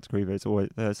from Antarctica either. It's always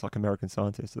there's like American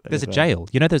scientists. There's a jail.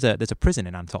 There's a prison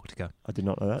in Antarctica. I did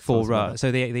not know that. For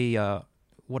so the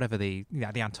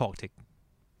Antarctic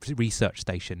research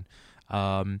station,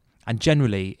 and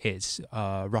generally it's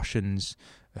Russians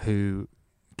who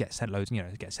get sent loads,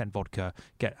 get sent vodka,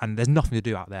 and there's nothing to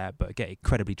do out there but get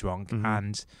incredibly drunk,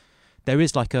 and there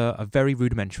is like a very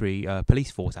rudimentary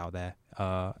police force out there,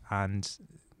 and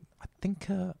I think.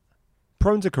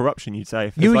 Prone to corruption, you'd say.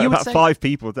 If there's about 5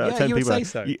 people, 10 you people. Would say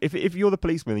so. If you're the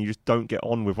policeman and you just don't get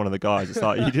on with one of the guys, it's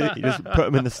like you just put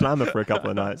them in the slammer for a couple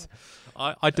of nights.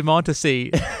 I demand to see.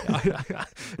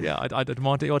 I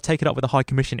demand to take it up with the High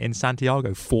Commission in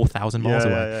Santiago, 4,000 miles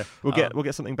away. Yeah. We'll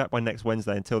get something back by next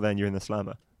Wednesday. Until then, you're in the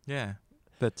slammer. Yeah.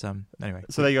 But anyway.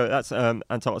 So there you go. That's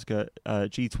Antarctica,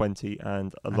 G20,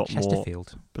 and a lot more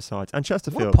besides. And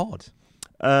Chesterfield. What a pod.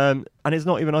 And it's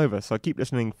not even over, so keep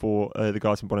listening for the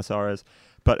guys from Buenos Aires.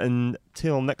 But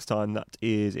until next time, that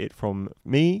is it from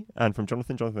me and from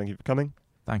Jonathan. Jonathan, thank you for coming.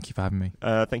 Thank you for having me.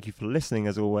 Thank you for listening,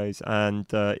 as always. And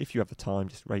if you have the time,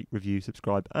 just rate, review,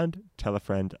 subscribe, and tell a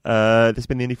friend. This has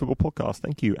been the Indie Football Podcast.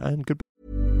 Thank you, and goodbye.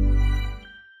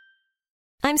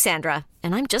 I'm Sandra,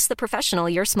 and I'm just the professional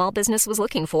your small business was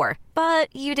looking for.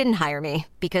 But you didn't hire me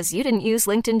because you didn't use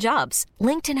LinkedIn Jobs.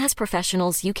 LinkedIn has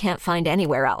professionals you can't find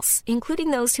anywhere else,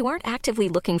 including those who aren't actively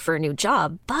looking for a new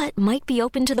job, but might be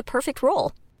open to the perfect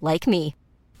role, like me.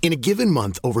 In a given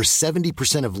month, over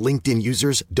 70% of LinkedIn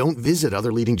users don't visit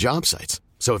other leading job sites.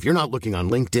 So if you're not looking on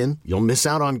LinkedIn, you'll miss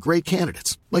out on great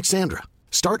candidates like Sandra.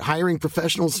 Start hiring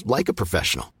professionals like a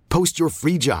professional. Post your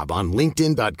free job on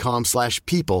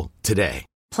linkedin.com/people today.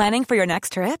 Planning for your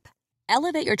next trip?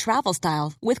 Elevate your travel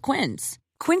style with Quince.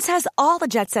 Quince has all the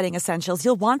jet-setting essentials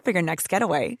you'll want for your next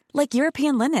getaway, like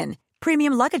European linen,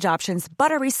 premium luggage options,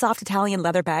 buttery soft Italian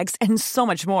leather bags, and so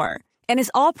much more. And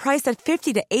is all priced at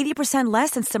 50 to 80%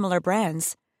 less than similar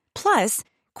brands. Plus,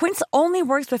 Quince only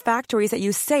works with factories that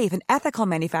use safe and ethical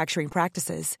manufacturing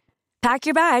practices. Pack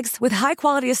your bags with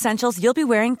high-quality essentials you'll be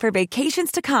wearing for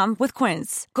vacations to come with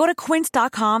Quince. Go to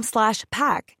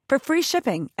quince.com/pack for free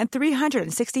shipping and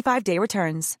 365-day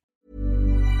returns.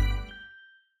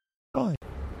 Bye.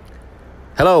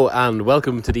 Hello and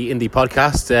welcome to the Indie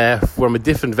Podcast from a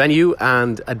different venue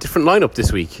and a different lineup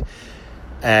this week.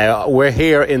 We're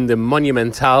here in the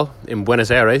Monumental in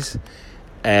Buenos Aires,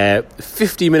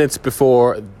 50 minutes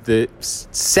before the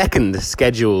second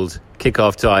scheduled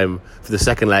kickoff time for the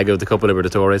second leg of the Copa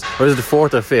Libertadores. Or is it the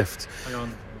fourth or fifth? Hang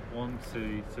on. 1,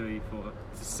 2, 3, 4.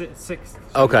 Sixth.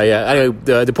 Okay, yeah.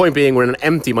 Anyway, the point being, we're in an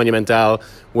empty Monumental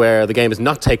where the game is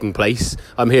not taking place.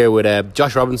 I'm here with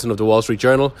Josh Robinson of the Wall Street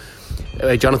Journal,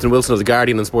 Jonathan Wilson of the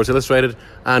Guardian and Sports Illustrated,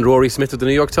 and Rory Smith of the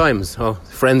New York Times. Oh,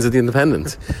 friends of the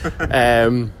Independent.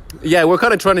 We're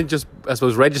kind of trying to just, I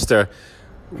suppose, register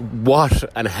what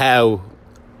and how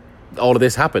all of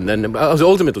this happened, and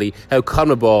ultimately how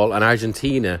CONMEBOL and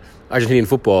Argentinian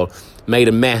football made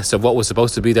a mess of what was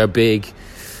supposed to be their big,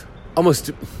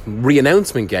 almost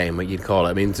re-announcement game, you'd call it.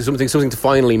 I mean, something to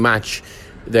finally match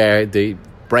the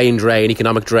brain drain,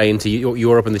 economic drain to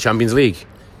Europe and the Champions League.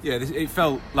 Yeah, it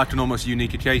felt like an almost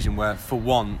unique occasion where, for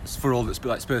once, for all that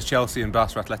like Spurs, Chelsea, and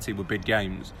Barca Atleti were big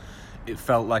games, it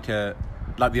felt like the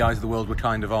eyes of the world were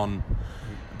kind of on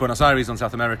Buenos Aires, on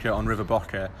South America, on River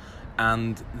Boca,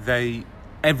 and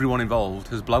everyone involved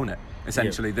has blown it.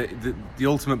 essentially. The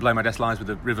ultimate blame, I guess, lies with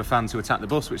the River fans who attacked the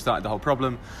bus, which started the whole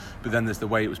problem. But then there's the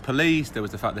way it was policed. There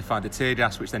was the fact they fired the tear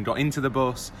gas, which then got into the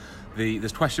bus.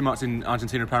 There's question marks in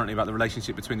Argentina apparently about the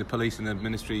relationship between the police and the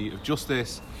Ministry of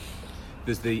Justice.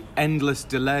 There's the endless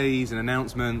delays and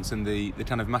announcements and the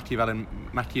kind of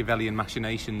Machiavellian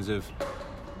machinations of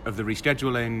the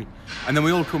rescheduling. And then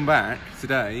we all come back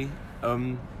today,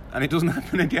 and it doesn't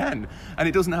happen again. And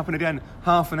it doesn't happen again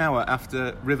half an hour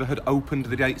after River had opened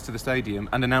the gates to the stadium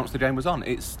and announced the game was on.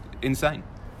 It's insane.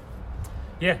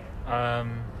 Yeah. I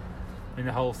mean,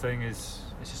 the whole thing it's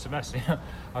just a mess.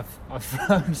 I've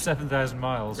flown 7,000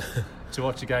 miles to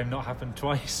watch a game not happen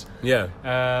twice. Yeah.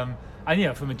 And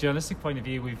yeah, from a journalistic point of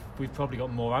view, we've probably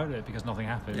got more out of it because nothing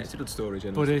happened. Yeah, it's a good story,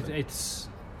 but it's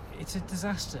a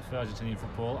disaster for Argentinian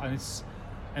football, and it's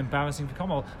embarrassing for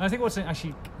CONMEBOL. And I think what's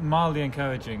actually mildly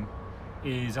encouraging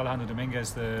is Alejandro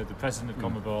Dominguez, the president of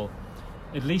CONMEBOL.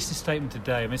 At least his statement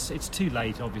today. I mean, it's too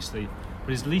late, obviously,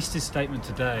 but at least his statement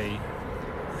today.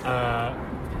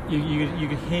 You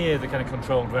could hear the kind of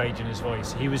controlled rage in his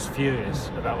voice. He was furious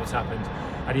about what's happened,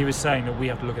 and he was saying that we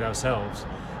have to look at ourselves.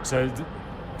 So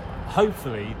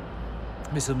hopefully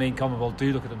this will mean CONMEBOL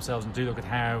do look at themselves and do look at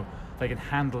how they can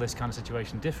handle this kind of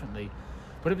situation differently.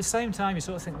 But at the same time, you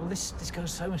sort of think, well, this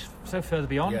goes so further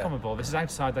beyond CONMEBOL. This is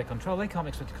outside their control. They can't be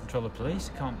expected to control the police.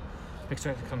 They can't be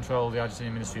expected to control the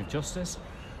Argentinian Ministry of Justice.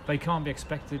 They can't be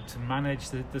expected to manage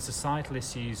the societal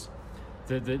issues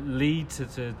that lead to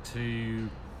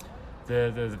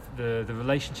the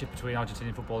relationship between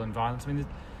Argentinian football and violence. I mean,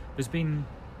 there's been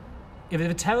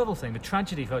the terrible thing, the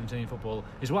tragedy for Argentinian football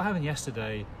is what happened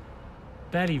yesterday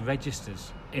barely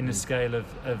registers in the scale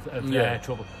of their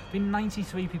trouble. There's been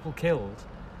 93 people killed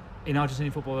in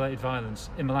Argentinian football-related violence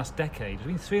in the last decade. There's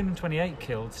been 328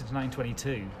 killed since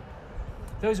 1922.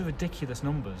 Those are ridiculous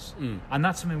numbers, and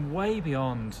that's something way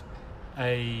beyond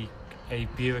a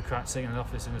bureaucrat sitting in an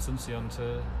office in Asuncion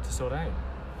to sort out.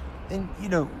 And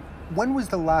when was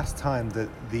the last time that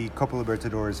the Copa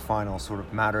Libertadores final sort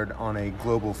of mattered on a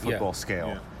global football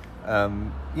scale?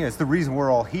 It's the reason we're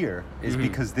all here is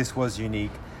because this was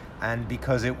unique and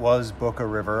because it was Boca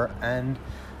River, and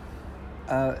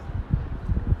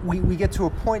we get to a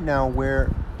point now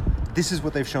where this is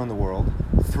what they've shown the world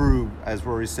through, as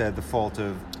Rory said, the fault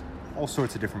of all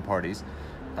sorts of different parties.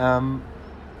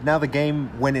 Now the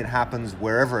game, when it happens,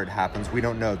 wherever it happens, we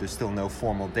don't know. There's still no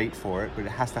formal date for it, but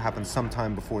it has to happen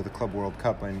sometime before the Club World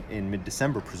Cup in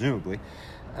mid-December, presumably.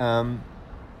 Now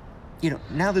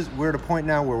we're at a point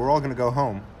now where we're all going to go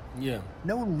home. Yeah.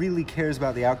 No one really cares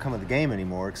about the outcome of the game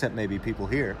anymore, except maybe people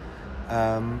here.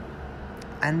 And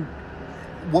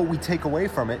what we take away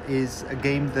from it is a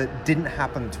game that didn't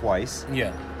happen twice.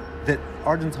 Yeah. That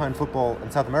Argentine football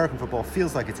and South American football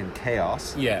feels like it's in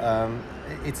chaos. Yeah.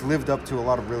 It's lived up to a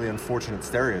lot of really unfortunate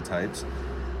stereotypes,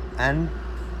 and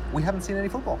we haven't seen any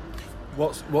football.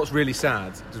 What's really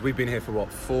sad is we've been here for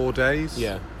 4 days?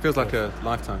 Yeah. Feels like a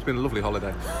lifetime. It's been a lovely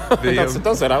holiday.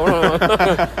 Don't say that.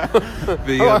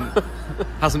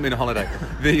 Hasn't been a holiday.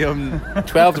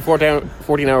 12 to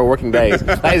 14 hour working days.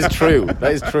 That is true.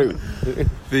 But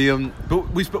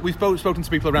we've spoken to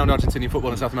people around Argentinian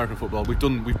football and South American football. We've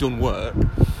done work.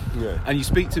 Yeah. And you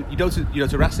go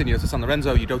to Racing, you go to San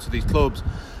Lorenzo, you go to these clubs,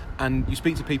 and you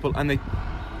speak to people, and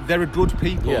they're good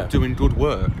people doing good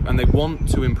work, and they want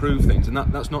to improve things, and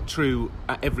that's not true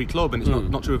at every club, and it's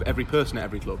not true of every person at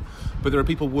every club. But there are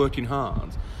people working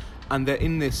hard, and they're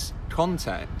in this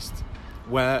context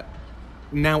where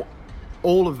now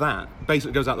all of that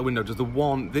basically goes out the window.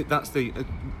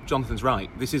 Jonathan's right.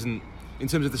 This isn't, in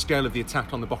terms of the scale of the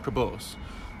attack on the Boca bus,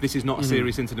 this is not a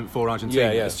serious incident for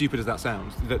Argentina. As stupid as that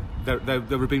sounds, there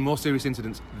have been more serious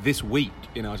incidents this week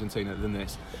in Argentina than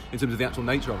this, in terms of the actual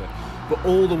nature of it. But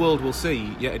all the world will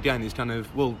see, yet again, is kind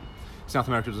of, South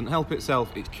America doesn't help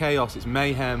itself, it's chaos, it's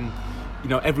mayhem,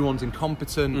 everyone's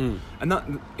incompetent, and that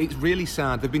it's really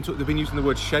sad. They've been using the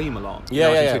word shame a lot in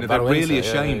Argentina. They're really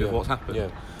ashamed of what's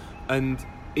happened, and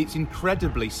it's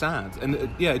incredibly sad. And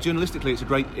journalistically, it's a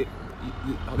great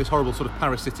this horrible sort of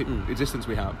parasitic existence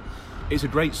we have. It's a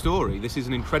great story. This is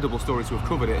an incredible story to have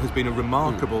covered. It has been a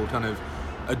remarkable kind of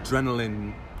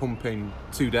adrenaline pumping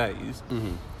 2 days.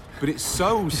 But it's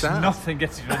so sad. Nothing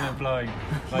gets adrenaline flowing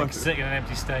like sitting in an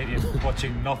empty stadium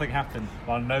watching nothing happen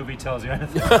while nobody tells you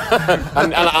anything.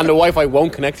 and the Wi-Fi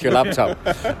won't connect to your laptop.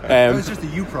 It's just a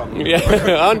you problem.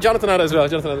 And Jonathan had it as well.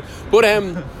 But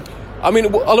I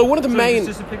mean, although one of the main...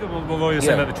 Just to pick up what Roy was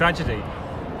saying about the tragedy.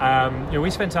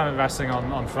 We spent time at Racing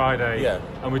on Friday,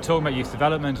 and we're talking about youth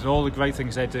development and all the great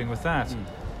things they're doing with that.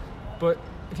 But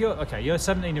if you're a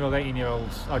 17-year-old, 18-year-old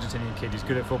Argentinian kid who's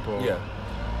good at football,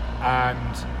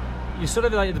 and you sort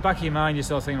of like at the back of your mind, you're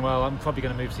sort of thinking, well, I'm probably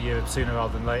going to move to Europe sooner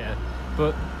rather than later.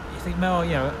 But you think, no,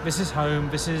 this is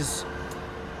home. This is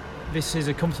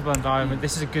a comfortable environment.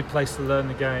 This is a good place to learn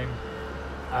the game.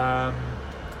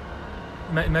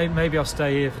 Maybe I'll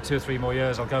stay here for 2 or 3 more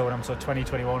years. I'll go when I'm sort of 20,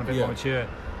 21, a bit more mature.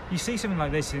 You see something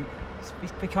like this,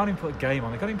 they can't even put a game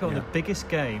on. They can't even put on the biggest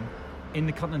game in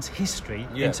the continent's history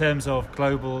in terms of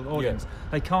global audience.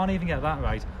 They can't even get that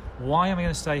right. Why am I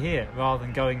going to stay here rather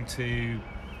than going to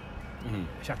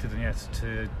Shakhtar Donetsk,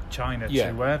 to China,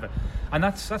 to wherever? And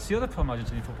that's the other problem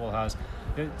Argentinian football has.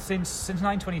 Since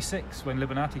 1926, when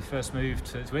Libernati first moved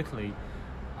to Italy,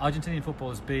 Argentinian football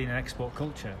has been an export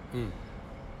culture.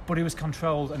 But it was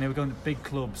controlled, and they were going to big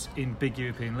clubs in big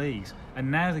European leagues. And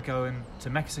now they're going to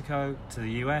Mexico, to the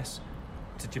US,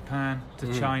 to Japan,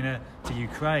 to China, to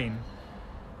Ukraine.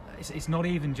 It's not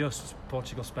even just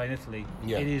Portugal, Spain, Italy.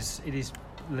 It is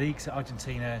leagues that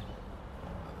Argentina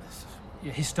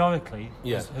historically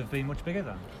have been much bigger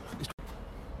than.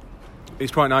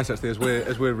 It's quite nice actually as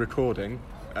we're recording.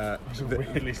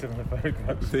 There's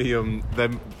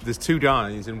 2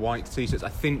 guys in white t-shirts. I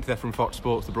think they're from Fox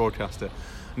Sports, the broadcaster.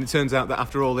 And it turns out that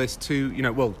after all this,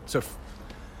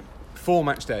 4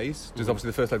 match days, because obviously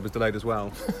the first leg was delayed as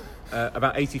well.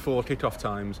 About 84 kickoff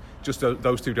times. Just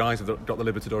those 2 guys have got the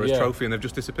Libertadores trophy, and they've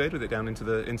just disappeared with it down into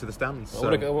the stands.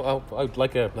 So. I'd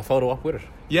like a photo op with it.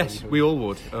 Yes, we all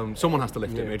would. Someone has to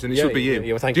lift it, Midge, and it should be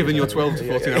you. Given your 12 to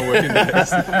 14 hour working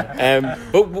days.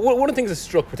 But one of the things that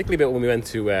struck, particularly about when we went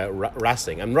to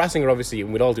Racing, and Racing are obviously,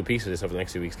 and we'd all do pieces of this over the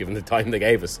next few weeks, given the time they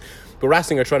gave us. But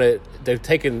Racing are they've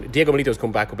taken Diego Milito's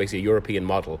come back with basically a European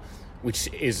model, which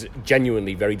is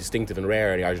genuinely very distinctive and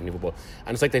rare in Argentine football.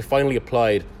 And it's like they finally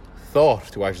applied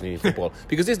thought to Argentinian football,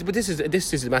 because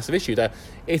this is a massive issue, that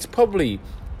it's probably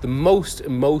the most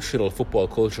emotional football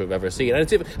culture I've ever seen, and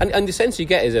the sense you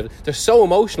get is that they're so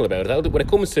emotional about it. When it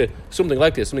comes to something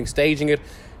like this, something staging it,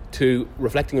 to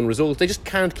reflecting on results, they just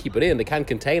can't keep it in. They can't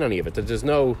contain any of it. There's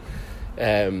no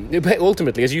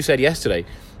ultimately, as you said yesterday,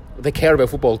 they care about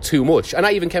football too much. And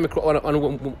I even came across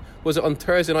was it on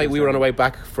Thursday night? We were on our way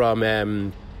back from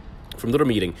another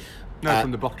meeting. No,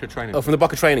 from the Boca training. Oh, from the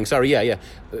Boca training, sorry, yeah.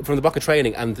 From the Boca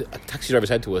training, and a taxi driver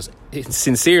said to us,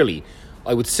 sincerely,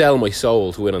 I would sell my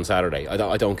soul to win on Saturday.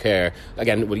 I don't care.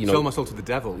 Again, sell my soul to the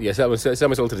devil. Yeah, sell my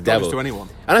soul to the devil. Not just to anyone.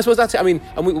 And I suppose that's it. I mean,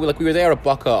 and we were there at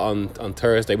Boca on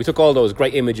Thursday. We took all those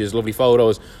great images, lovely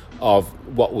photos of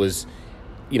what was,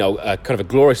 kind of a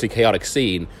gloriously chaotic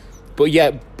scene. But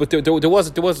there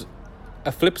was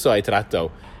a flip side to that,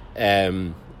 though.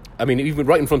 I mean, even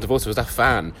right in front of us was that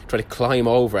fan trying to climb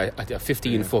over a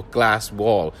 15-foot glass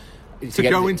wall to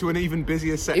go into an even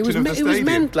busier section of the stadium. It was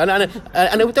mental, and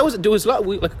there was a lot.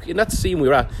 In that scene we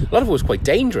were at, a lot of it was quite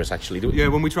dangerous, actually. Yeah,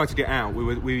 when we tried to get out, we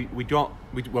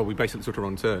basically took a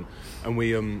wrong turn, and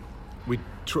we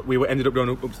ended up going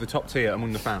up to the top tier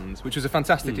among the fans, which was a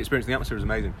fantastic experience. The atmosphere was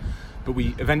amazing, but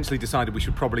we eventually decided we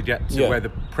should probably get to where the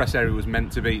press area was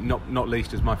meant to be. Not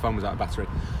least as my phone was out of battery,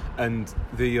 and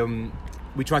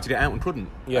we tried to get out and couldn't.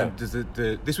 Yeah. And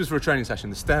this was for a training session.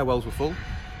 The stairwells were full.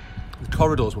 The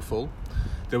corridors were full.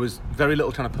 There was very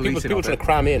little kind of policing. People trying to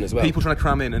cram in as well. People trying to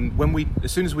cram in. And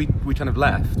as soon as we kind of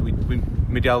left,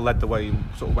 Miguel led the way and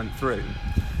sort of went through.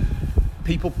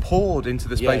 People poured into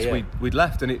the space we'd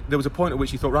left. And there was a point at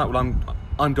which you thought, right, well,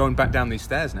 I'm going back down these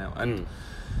stairs now. And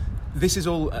this is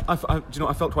all... I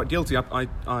felt quite guilty. I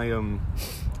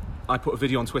put a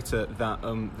video on Twitter that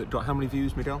got how many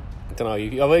views, Miguel? I don't know.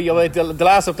 The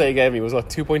last update you gave me was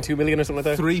 2.2 million or something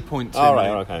like that? 3.2 all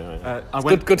right, million.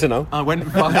 Okay. Good to know. I went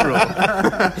viral.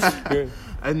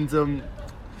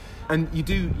 And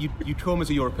you come as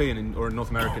a European or a North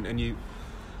American, and you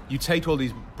take all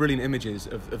these brilliant images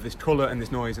of this colour and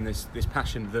this noise and this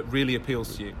passion that really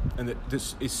appeals to you and that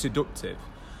this is seductive.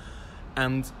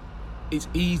 And it's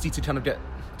easy to kind of get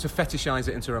to fetishise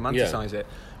it and to romanticise it.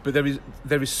 But there's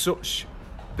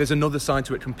another side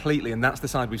to it completely, and that's the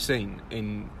side we've seen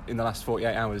in the last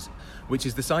 48 hours, which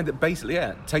is the side that basically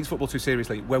takes football too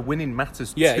seriously, where winning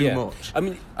matters too much. I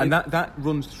mean, and that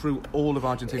runs through all of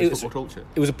Argentina's football culture.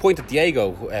 It was a point that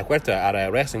Diego Huerta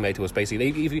at Wrestling made to us,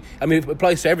 basically. It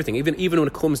applies to everything, even when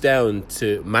it comes down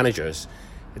to managers,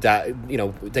 that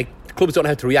clubs don't know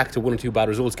how to react to 1 or 2 bad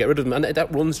results, get rid of them, and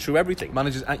that runs through everything.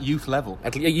 Managers at youth level.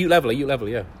 At youth level,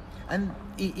 yeah. And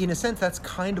in a sense, that's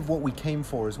kind of what we came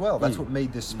for as well. That's what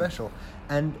made this special.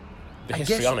 And the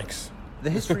histrionics. The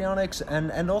histrionics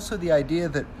and also the idea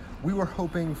that we were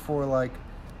hoping for,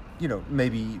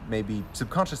 maybe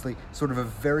subconsciously, sort of a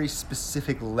very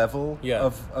specific level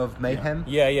of mayhem.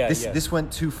 This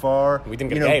went too far. We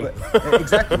didn't get a game.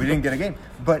 Exactly, we didn't get a game.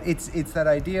 But it's that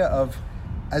idea of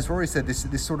as Rory said,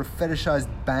 this sort of fetishized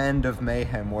band of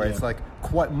mayhem where it's like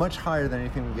quite much higher than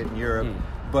anything we get in Europe,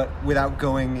 but without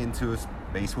going into a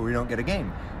space where we don't get a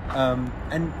game.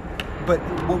 But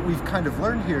what we've kind of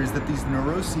learned here is that these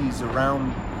neuroses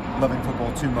around loving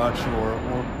football too much or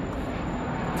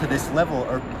to this level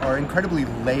are incredibly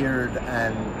layered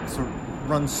and sort of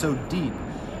run so deep.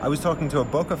 I was talking to a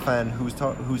Boca fan who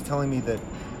was telling me that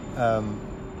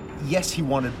yes, he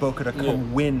wanted Boca to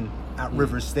come win at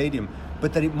Rivers Stadium,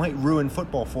 but that it might ruin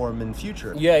football for him in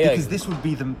future. Because this would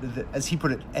be the as he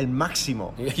put it, el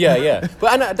máximo.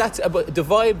 But that's the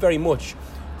vibe very much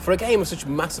for a game of such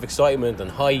massive excitement and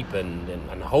hype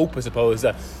and hope, I suppose.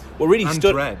 That what really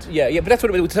stood dread. But that's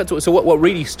what it was. So what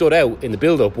really stood out in the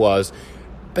build-up was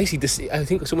basically this. I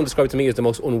think someone described it to me as the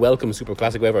most unwelcome Super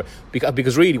Classic ever,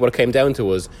 because really what it came down to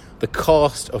was the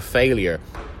cost of failure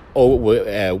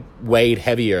weighed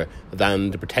heavier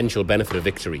than the potential benefit of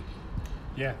victory.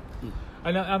 Yeah,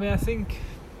 and I mean, I think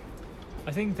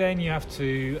then you have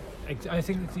to. I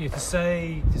think to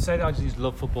say that Argentinians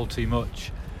love football too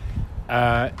much.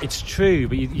 It's true,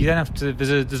 but you then have to.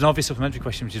 There's an obvious supplementary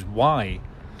question, which is why.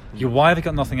 Why have they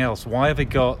got nothing else? Why have they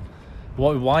got?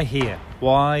 Why here?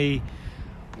 Why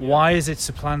is it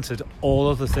supplanted all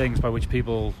other things by which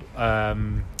people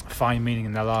find meaning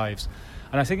in their lives?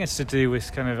 And I think it's to do with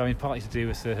partly to do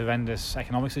with the horrendous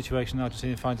economic situation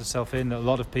Argentina finds itself in. That a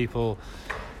lot of people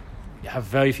have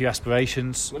very few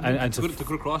aspirations. And to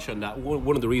go across on that,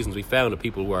 one of the reasons we found that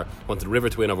people wanted River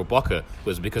to win over Boca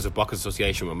was because of Boca's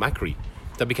association with Macri.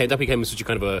 That became such a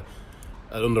kind of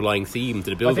an underlying theme to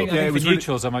the build-up. I think it was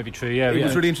neutrals, that might be true. Yeah, it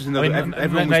was really interesting though.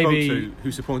 Everyone we spoke to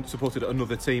who supported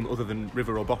another team other than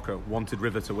River or Boca wanted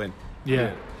River to win.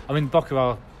 Yeah, I mean Boca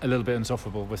are a little bit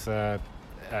insufferable with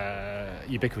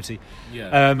ubiquity.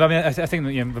 But I mean, I think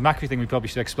that the Macri thing we probably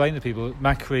should explain to people.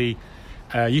 Macri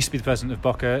used to be the president of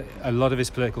Boca. A lot of his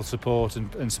political support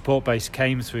and support base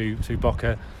came through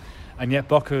Boca, and yet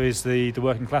Boca is the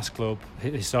working class club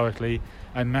historically,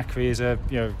 and Macri is a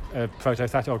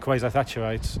proto-Thatcher or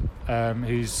quasi-Thatcherite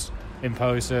who's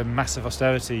imposed a massive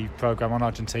austerity program on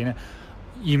Argentina.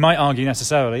 You might argue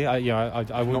necessarily, I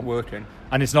wouldn't. Not working,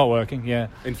 and it's not working. Yeah,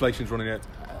 inflation's running it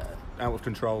out of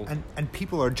control, and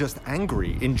people are just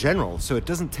angry in general, so it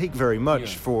doesn't take very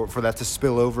much for that to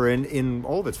spill over in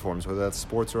all of its forms, whether that's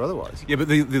sports or otherwise. But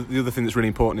the other thing that's really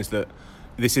important is that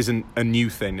this isn't a new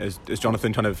thing, as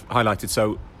Jonathan kind of highlighted.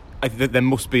 So there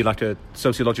must be like a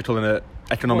sociological and an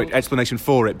economic explanation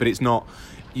for it, but it's not.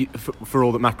 For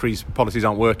all that Macri's policies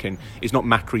aren't working, it's not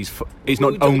Macri's. It's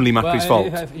not only Macri's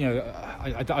fault.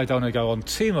 I don't want to go on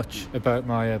too much about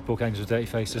my book, Angels with Dirty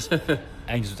Faces.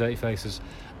 Angels with Dirty Faces.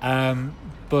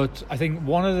 But I think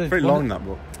one of the very long that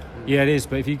book. Yeah, it is.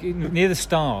 But if you near the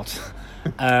start,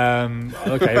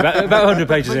 okay, about 100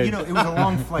 pages in. It was a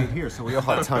long flight here, so we all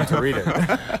had time to read it.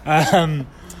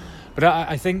 But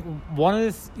I think one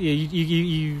of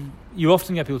the you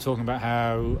often get people talking about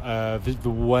how the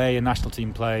way a national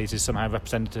team plays is somehow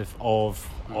representative of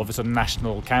a sort of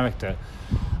national character,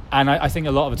 and I think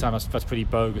a lot of the time that's pretty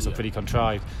bogus or pretty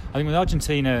contrived. I think with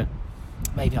Argentina,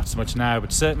 maybe not so much now,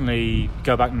 but certainly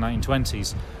go back to the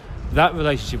 1920s, that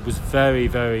relationship was very,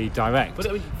 very direct.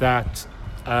 That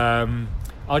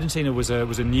Argentina was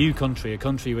a new country, a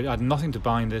country that had nothing to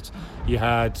bind it. You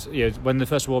had, when the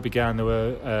First War began, there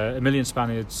were 1 million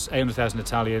Spaniards, 800,000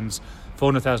 Italians,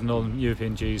 400,000 Northern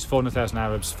European Jews, 400,000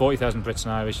 Arabs, 40,000 Brits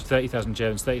and Irish, 30,000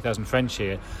 Germans, 30,000 French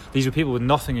here. These were people with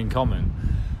nothing in common.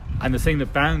 And the thing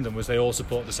that bound them was they all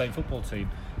supported the same football team.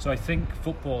 So I think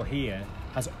football here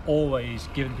has always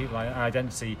given people an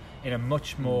identity in a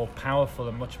much more powerful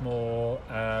and much more...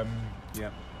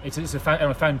 It's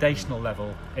on a foundational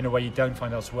level in a way you don't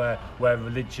find elsewhere, where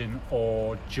religion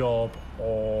or job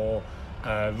or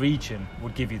region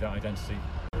would give you that identity.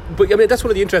 But I mean, that's one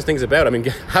of the interesting things about it. I mean,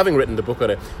 having written the book on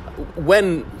it,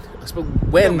 when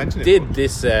did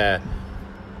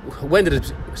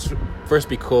it first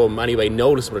become anyway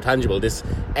noticeable or tangible? This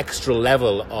extra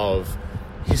level of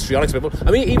histrionics about football.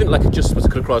 I mean, even like just to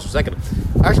cut across for a second,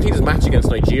 Argentina's match against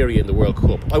Nigeria in the World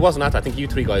Cup. I wasn't at that. I think you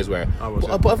three guys were. I was.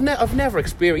 But I've never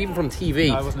experienced, even from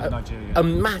TV, I wasn't at Nigeria. A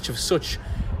match of such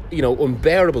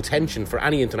unbearable tension for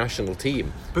any international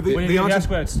team. But that's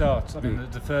where it starts. I mean,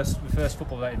 the first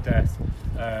football-related death,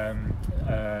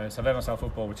 Salvemos Al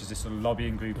Football, which is this sort of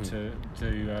lobbying group to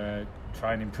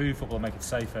try and improve football and make it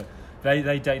safer. They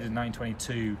dated in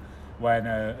 1922 when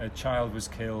a child was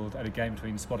killed at a game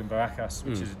between Sporting Barracas,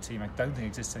 which is a team I don't think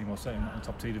exists anymore, certainly not in the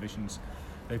top two divisions.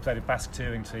 They played a Basque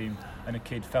touring team, and a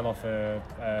kid fell off a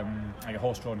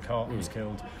horse-drawn cart and was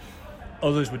killed.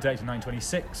 Others were dated in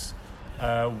 1926.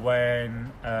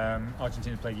 When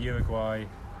Argentina played Uruguay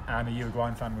and a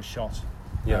Uruguayan fan was shot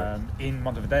in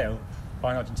Montevideo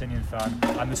by an Argentinian fan.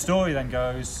 And the story then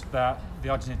goes that the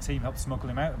Argentinian team helped smuggle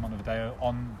him out of Montevideo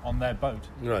on their boat.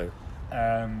 Right.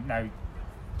 Now,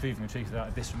 proving the truth of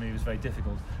that, this for me was very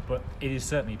difficult, but it is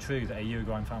certainly true that a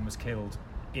Uruguayan fan was killed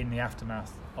in the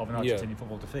aftermath of an Argentinian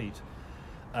football defeat.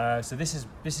 So this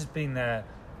has been there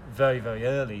very, very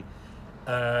early.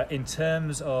 In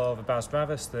terms of Barras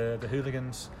Bravas, the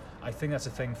hooligans, I think that's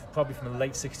a thing probably from the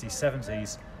late 60s,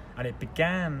 70s, and it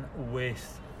began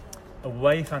with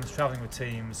away fans travelling with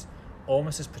teams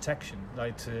almost as protection,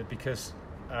 because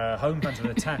home fans would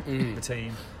attack the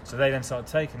team, so they then started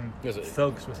taking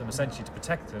thugs with them essentially to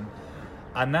protect them,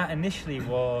 and that initially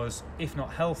was, if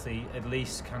not healthy, at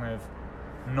least kind of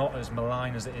not as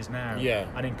malign as it is now.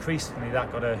 And increasingly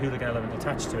that got a hooligan element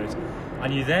attached to it,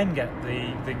 and you then get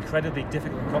the incredibly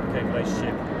difficult and complicated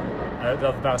relationship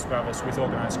of Barras Bravas with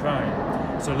organised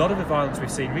crime. So a lot of the violence we've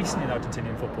seen recently in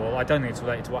Argentinian football, I don't think it's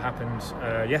related to what happened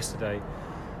yesterday,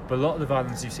 but a lot of the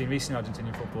violence you've seen recently in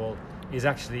Argentinian football is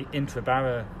actually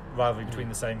intra-Barra rivalry between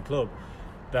the same club.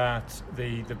 That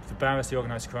the Barras, the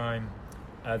organised crime,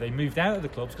 they moved out of the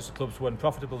clubs because the clubs weren't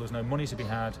profitable, there was no money to be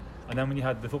had, and then when you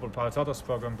had the Football para Todos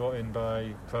program brought in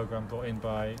by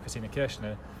Christina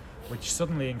Kirchner, which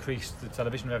suddenly increased the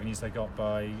television revenues they got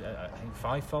by I think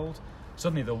 5-fold.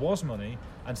 Suddenly there was money,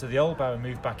 and so the old Barra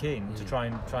moved back in to try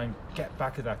and get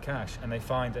back at that cash, and they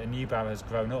find that a new Barra has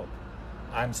grown up,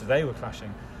 and so they were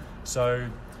clashing. So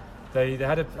they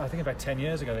had I think about 10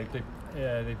 years ago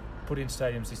they put in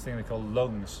stadiums this thing they call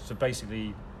lungs, so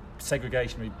basically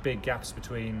segregation with big gaps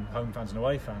between home fans and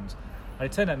away fans, and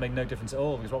it turned out to make no difference at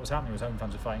all, because what was happening was home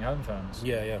fans were fighting home fans.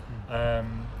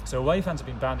 So away fans have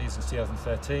been banned since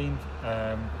 2013.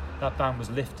 That ban was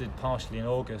lifted partially in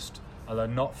August, although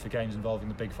not for games involving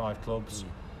the big five clubs.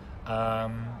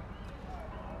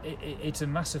 It's a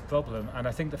massive problem, and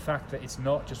I think the fact that it's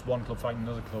not just one club fighting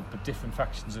another club, but different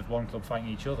factions of one club fighting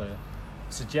each other,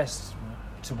 suggests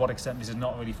to what extent this is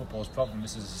not really football's problem.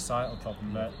 This is a societal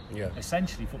problem that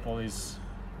essentially football is...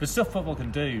 There's stuff football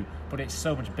can do, but it's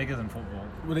so much bigger than football.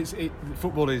 Well,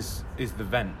 football is the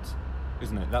vent,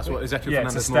 isn't it? That's what Ezequiel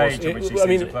Fernandez it's a stage at which these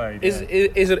things are played.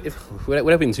 Is it,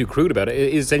 without being too crude about it,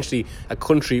 it is essentially a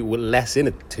country with less in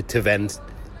it to vent.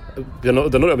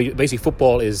 Basically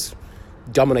football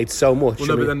dominates so much. Well,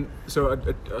 no, but then, so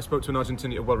I spoke to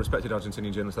a well-respected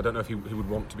Argentinian journalist. I don't know if he would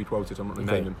want to be quoted, so I'm not going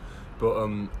to name him, but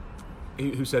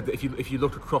who said that if you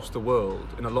look across the world,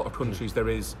 in a lot of countries there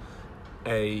is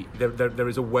a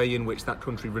way in which that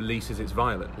country releases its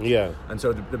violence. And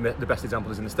so the best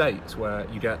example is in the States, where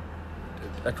you get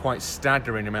a quite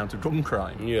staggering amount of gun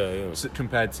crime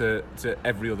compared to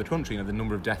every other country. The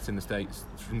number of deaths in the States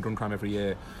from gun crime every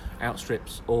year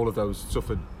outstrips all of those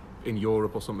suffered in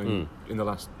Europe or something in the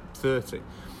last 30.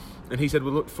 And he said,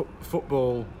 well, look,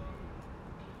 football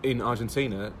in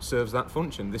Argentina serves that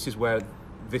function. This is where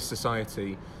this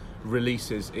society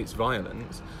releases its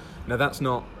violence. Now, that's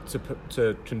not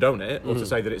to condone it or to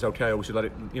say that it's okay or we should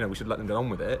let them get on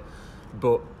with it,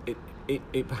 but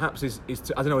it perhaps is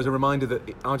to, I don't know, as a reminder that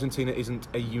Argentina isn't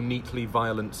a uniquely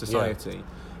violent society.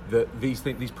 That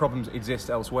these problems exist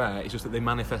elsewhere. It's just that they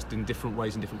manifest in different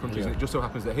ways in different countries, and it just so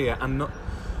happens that here, and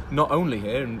not only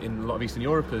here, in a lot of Eastern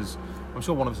Europe, as I'm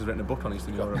sure one of us has written a book on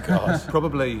Eastern Europe.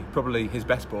 Probably his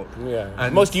best book.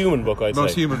 And most human book, I'd say.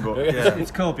 Most human book. Yeah.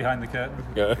 It's called Behind the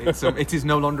Curtain. It is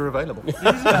no longer available.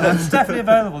 It's definitely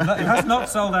available. It has not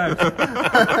sold out.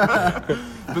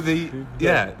 But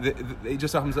it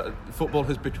just happens that football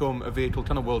has become a vehicle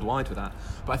kind of worldwide for that.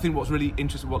 But I think what's really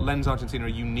interesting, what lends Argentina a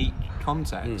unique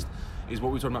context, is what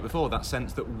we were talking about before, that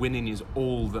sense that winning is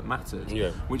all that matters,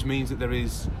 which means that there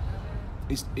is...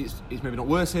 It's maybe not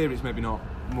worse here, it's maybe not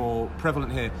more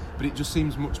prevalent here, but it just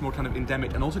seems much more kind of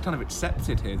endemic and also kind of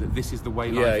accepted here that this is the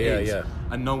way life is,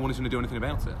 and no one is going to do anything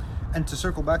about it. And to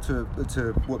circle back to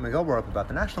what Miguel brought up about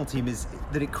the national team, is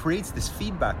that it creates this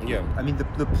feedback loop. I mean,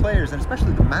 the players, and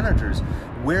especially the managers,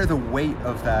 wear the weight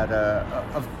of that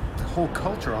of the whole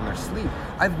culture on their sleeve.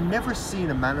 I've never seen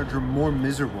a manager more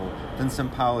miserable than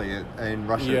Sampaoli in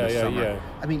Russia this summer.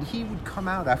 I mean, he would come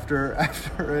out after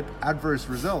an adverse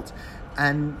result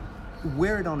and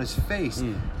wear it on his face,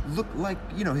 look like,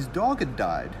 his dog had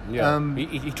died.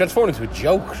 He transformed into a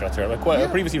joke,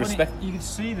 like previously respected. You could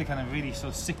see the kind of really sort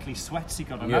of sickly sweats he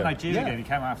got on that Nigeria game. He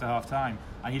came out after half time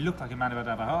and he looked like a man about to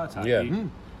have a heart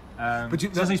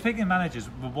attack. So speaking of managers,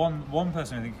 one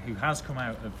person I think who has come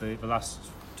out of the last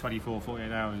 24,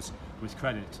 48 hours with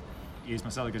credit is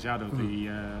Marcelo Gallardo,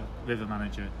 the River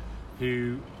manager,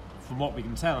 who, from what we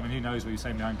can tell, I mean, who knows what he's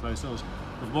saying behind closed doors,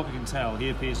 but from what we can tell, he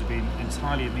appears to have been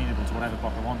entirely amenable to whatever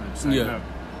Boca wanted, saying, look,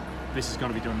 this has got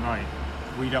to be done right.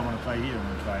 we don't want to play, you don't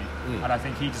want to play. And I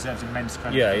think he deserves immense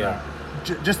credit for that.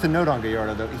 Just a note on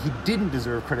Gallardo, though, he didn't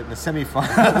deserve credit in the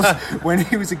semi-finals when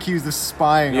he was accused of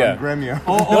spying on Gremio.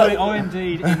 Or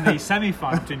indeed in the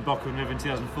semi-final between Boca and River in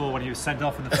 2004 when he was sent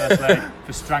off in the first leg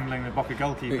for strangling the Boca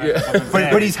goalkeeper.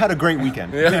 But he's had a great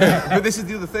weekend. But this is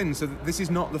the other thing. So this is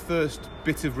not the first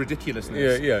bit of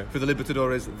ridiculousness for the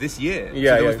Libertadores this year. So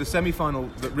there was the semi-final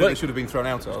that really should have been thrown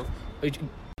out of.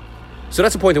 So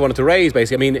that's a point I wanted to raise,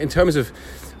 basically. I mean, in terms of...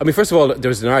 first of all,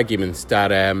 there's an argument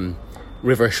that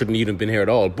River shouldn't even have been here at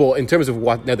all. But in terms of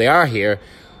what... Now, they are here.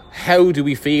 How do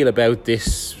we feel about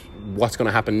this? What's going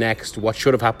to happen next? What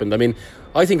should have happened? I mean,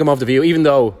 I think I'm of the view, even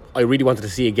though I really wanted to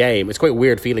see a game, it's quite a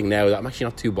weird feeling now that I'm actually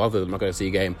not too bothered I'm not going to see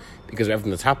a game because of everything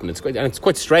that's happened. It's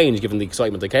quite strange given the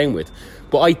excitement they came with.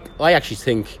 But I actually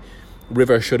think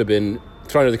River should have been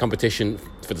thrown out of the competition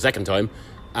for the second time,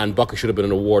 and Boca should have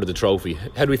been awarded the trophy.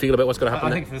 How do we feel about what's going to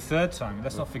happen? I think for the third time.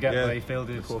 Let's not forget they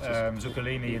fielded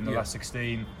Zuccolini in the last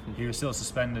 16. He was still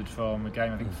suspended from a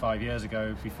game, I think, 5 years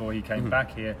ago before he came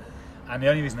back here. And the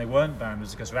only reason they weren't banned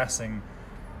was because Racing,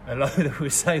 although they were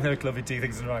saying they were clubbing two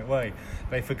things in the right way,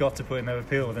 they forgot to put in their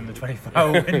appeal within the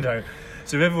 24-hour window.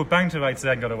 So River were banged to rights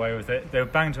and got away with it. They were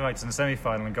banged to rights in the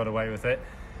semi-final and got away with it.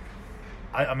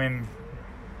 I mean...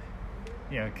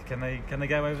 Yeah, can they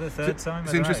get away with it a third time?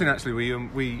 It's interesting, actually.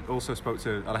 We also spoke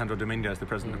to Alejandro Dominguez, the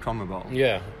president of CONMEBOL.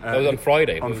 Yeah, that was on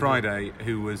Friday.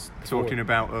 Who was talking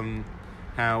about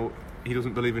how he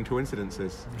doesn't believe in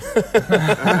coincidences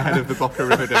ahead of the Boca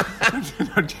River day.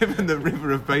 Given that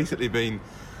River have basically been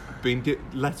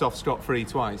let off scot-free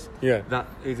twice. Yeah, that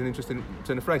is an interesting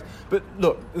turn of phrase. But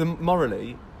look,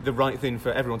 morally, the right thing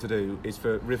for everyone to do is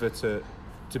for River to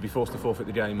be forced to forfeit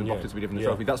the game and Boca to be given the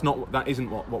trophy. That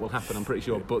isn't what will happen, I'm pretty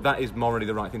sure. But that is morally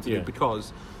the right thing to do,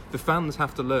 because the fans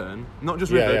have to learn, not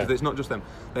just River, because it's not just them,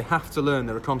 they have to learn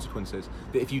there are consequences.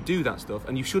 That if you do that stuff,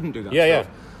 and you shouldn't do that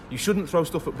stuff, you shouldn't throw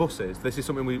stuff at buses. This is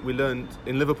something we learned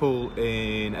in Liverpool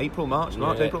in March,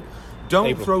 April.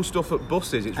 Don't throw stuff at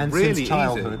buses. It's and really since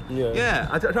childhood. Easy. Yeah.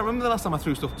 I don't remember the last time I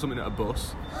threw something at a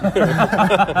bus.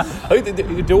 I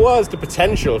think there was the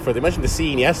potential for, they mentioned the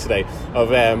scene yesterday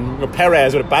of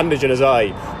Perez with a bandage in his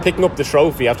eye picking up the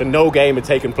trophy after no game had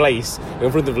taken place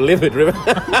in front of livid River.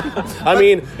 I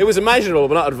mean, it was imaginable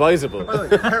but not advisable.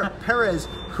 Perez,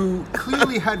 who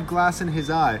clearly had glass in his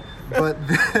eye, but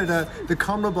the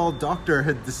CONMEBOL doctor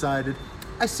had decided,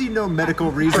 I see no medical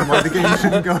reason why the game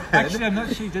shouldn't go ahead. Actually, I'm not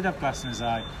sure he did have glass in his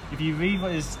eye. If you read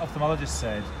what his ophthalmologist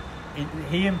said,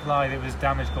 he implied it was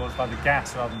damage caused by the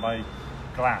gas rather than by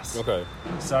glass. Okay.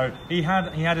 So he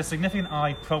had a significant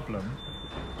eye problem.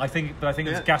 I think it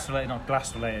was gas related, not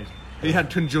glass related. He had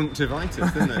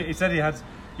conjunctivitis, didn't he? He said he had,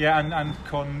 and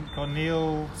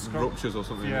corneal ruptures or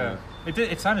something. Yeah.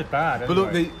 It sounded bad. But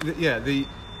anyway. look,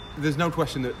 there's no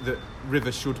question that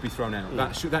River should be thrown out.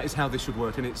 That is how this should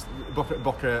work, and it's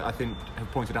Boca I think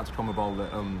have pointed out to CONMEBOL that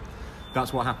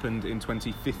that's what happened in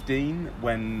 2015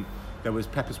 when there was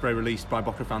pepper spray released by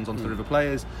Boca fans onto the River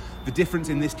players. The difference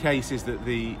in this case is that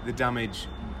the damage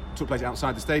took place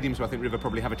outside the stadium, so I think River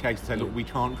probably have a case to say, look, we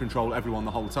can't control everyone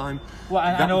the whole time. Well,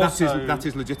 and also that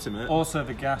is legitimate. Also,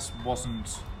 the gas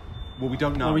wasn't. Well, we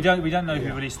don't know. Well, we don't know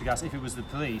who released the gas. If it was the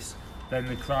police, then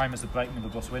the crime is the breaking of a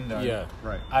bus window. Yeah,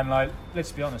 right. And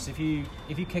let's be honest, if you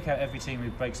kick out every team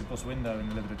who breaks a bus window in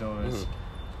the Libertadores,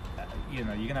 you're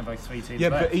gonna have like 3 teams. Yeah,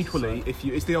 left, but equally, if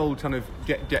it's the old kind of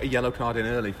get a yellow card in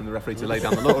early from the referee to lay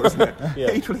down the law, isn't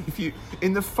it? Equally, if you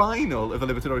in the final of the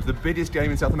Libertadores, the biggest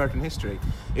game in South American history,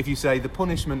 if you say the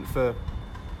punishment for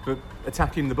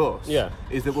attacking the bus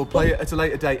is that we'll play it at a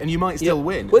later date and you might still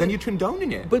win, then you're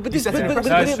condoning it. But this is the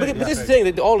thing,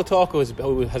 that all the talk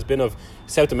has been of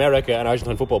South America and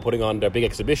Argentine football putting on their big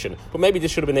exhibition, but maybe this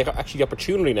should have been actually the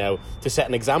opportunity now to set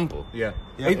an example.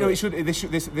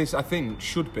 This I think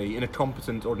should be in a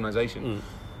competent organisation,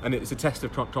 and it's a test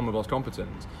of CONMEBOL's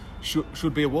competence.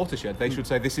 Should be a watershed. They should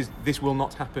say this will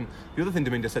not happen. The other thing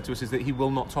Dominguez said to us is that he will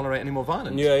not tolerate any more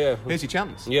violence. Here's your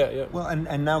chance. Well,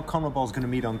 and now CONMEBOL is going to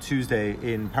meet on Tuesday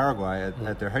in Paraguay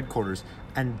at their headquarters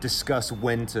and discuss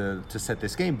when to set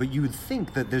this game. But you would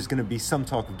think that there's going to be some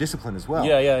talk of discipline as well.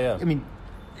 I mean,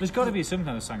 there's got to be some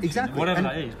kind of sanction, exactly, whatever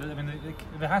that is. But I mean,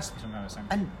 there has to be some kind of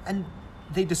sanction. And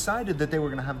they decided that they were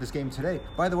going to have this game today,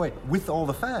 by the way, with all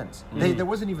the fans. There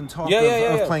wasn't even talk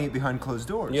of playing it behind closed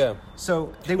doors.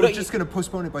 So they were just going to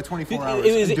postpone it by 24 hours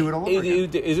and do it all over again.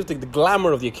 It was the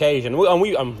glamour of the occasion.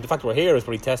 The fact that we're here is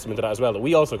probably testament to that as well. That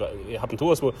we also it happened to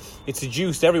us, but it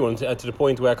seduced everyone to the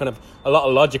point where kind of a lot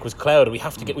of logic was clouded. We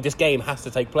have to this game has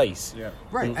to take place.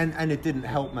 Right, and it didn't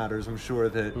help matters. I'm sure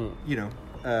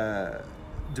that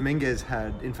Dominguez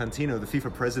had Infantino, the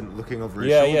FIFA president, looking over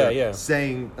his shoulder,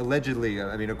 saying allegedly,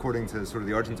 according to sort of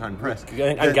the Argentine press,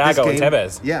 and Gago and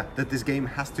Tevez, that this game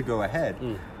has to go ahead,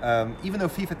 even though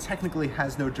FIFA technically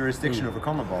has no jurisdiction over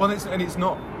CONMEBOL. Well,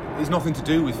 it's nothing to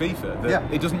do with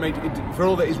FIFA. It doesn't make it, for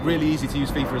all that it's really easy to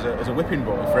use FIFA as a whipping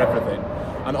boy for everything,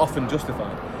 and often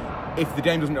justified. If the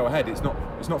game doesn't go ahead, it's not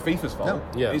FIFA's fault.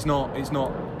 No. It's not.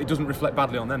 It doesn't reflect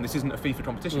badly on them. This isn't a FIFA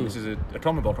competition. This is a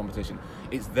CONMEBOL competition.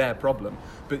 It's their problem.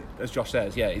 But as Josh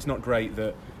says, it's not great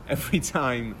that every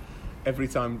time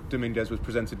Dominguez was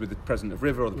presented with the president of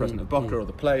River or the president of Boca or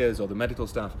the players or the medical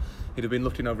staff, he'd have been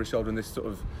looking over his shoulder, and this sort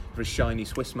of very shiny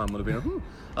Swiss man would have been,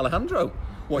 Alejandro,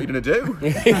 what are you going to do?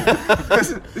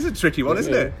 This is a tricky one,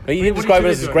 isn't it? He described it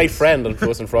as his great friend to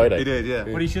us on Friday. He did, yeah.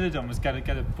 What he should have done was get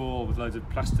a ball with loads of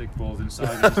plastic balls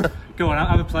inside and just, go on,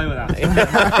 have a play with that.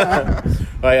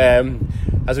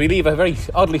 As we leave a very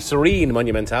oddly serene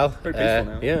Monumental. Very peaceful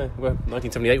now. Yeah,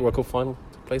 1978 World Cup final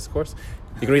took place, of course.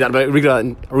 You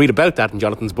can read about that in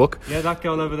Jonathan's book. Yeah, that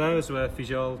goal over there is where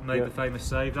Fijol made the famous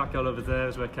save. That goal over there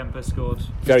is where Kemper scored.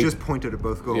 He's just pointed at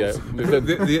both goals. Yeah.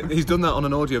 He's done that on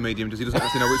an audio medium. He doesn't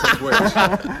actually know which one's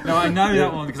which. No, I know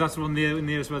that one because that's the one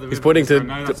nearest where the He's pointing to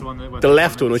the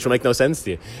left one, which will make no sense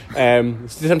to you.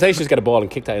 The temptation is to get a ball and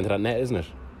kick that into that net, isn't it?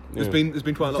 There's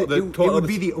been quite a lot. It would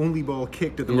be the only ball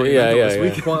kicked at the Monumental this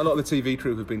week. Quite a lot of the TV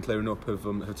crew who've been clearing up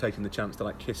have taken the chance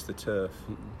to kiss the turf.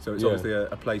 So it's obviously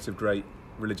a place of great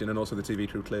religion, and also the TV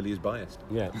crew clearly is biased.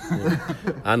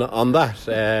 And on that,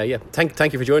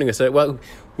 thank you for joining us. Will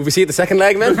we see it the second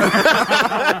leg, men?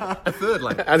 A third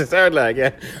leg. And a third leg,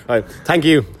 yeah. Right, thank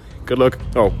you. Good luck.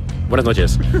 Buenas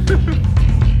noches.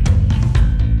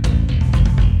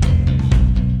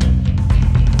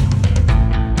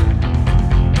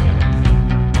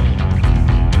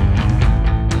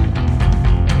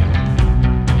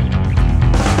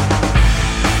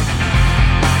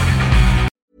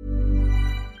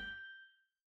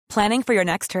 Planning for your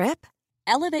next trip?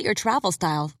 Elevate your travel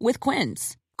style with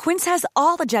Quince. Quince has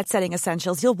all the jet-setting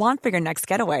essentials you'll want for your next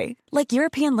getaway, like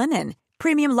European linen,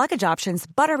 premium luggage options,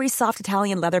 buttery soft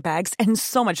Italian leather bags, and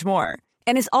so much more.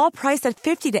 And is all priced at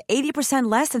 50 to 80%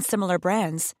 less than similar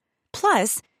brands.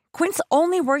 Plus, Quince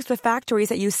only works with factories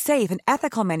that use safe and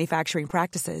ethical manufacturing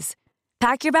practices.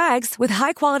 Pack your bags with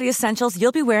high-quality essentials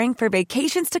you'll be wearing for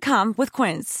vacations to come with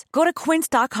Quince. Go to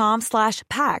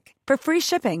quince.com/pack for free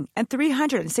shipping and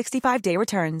 365-day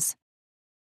returns.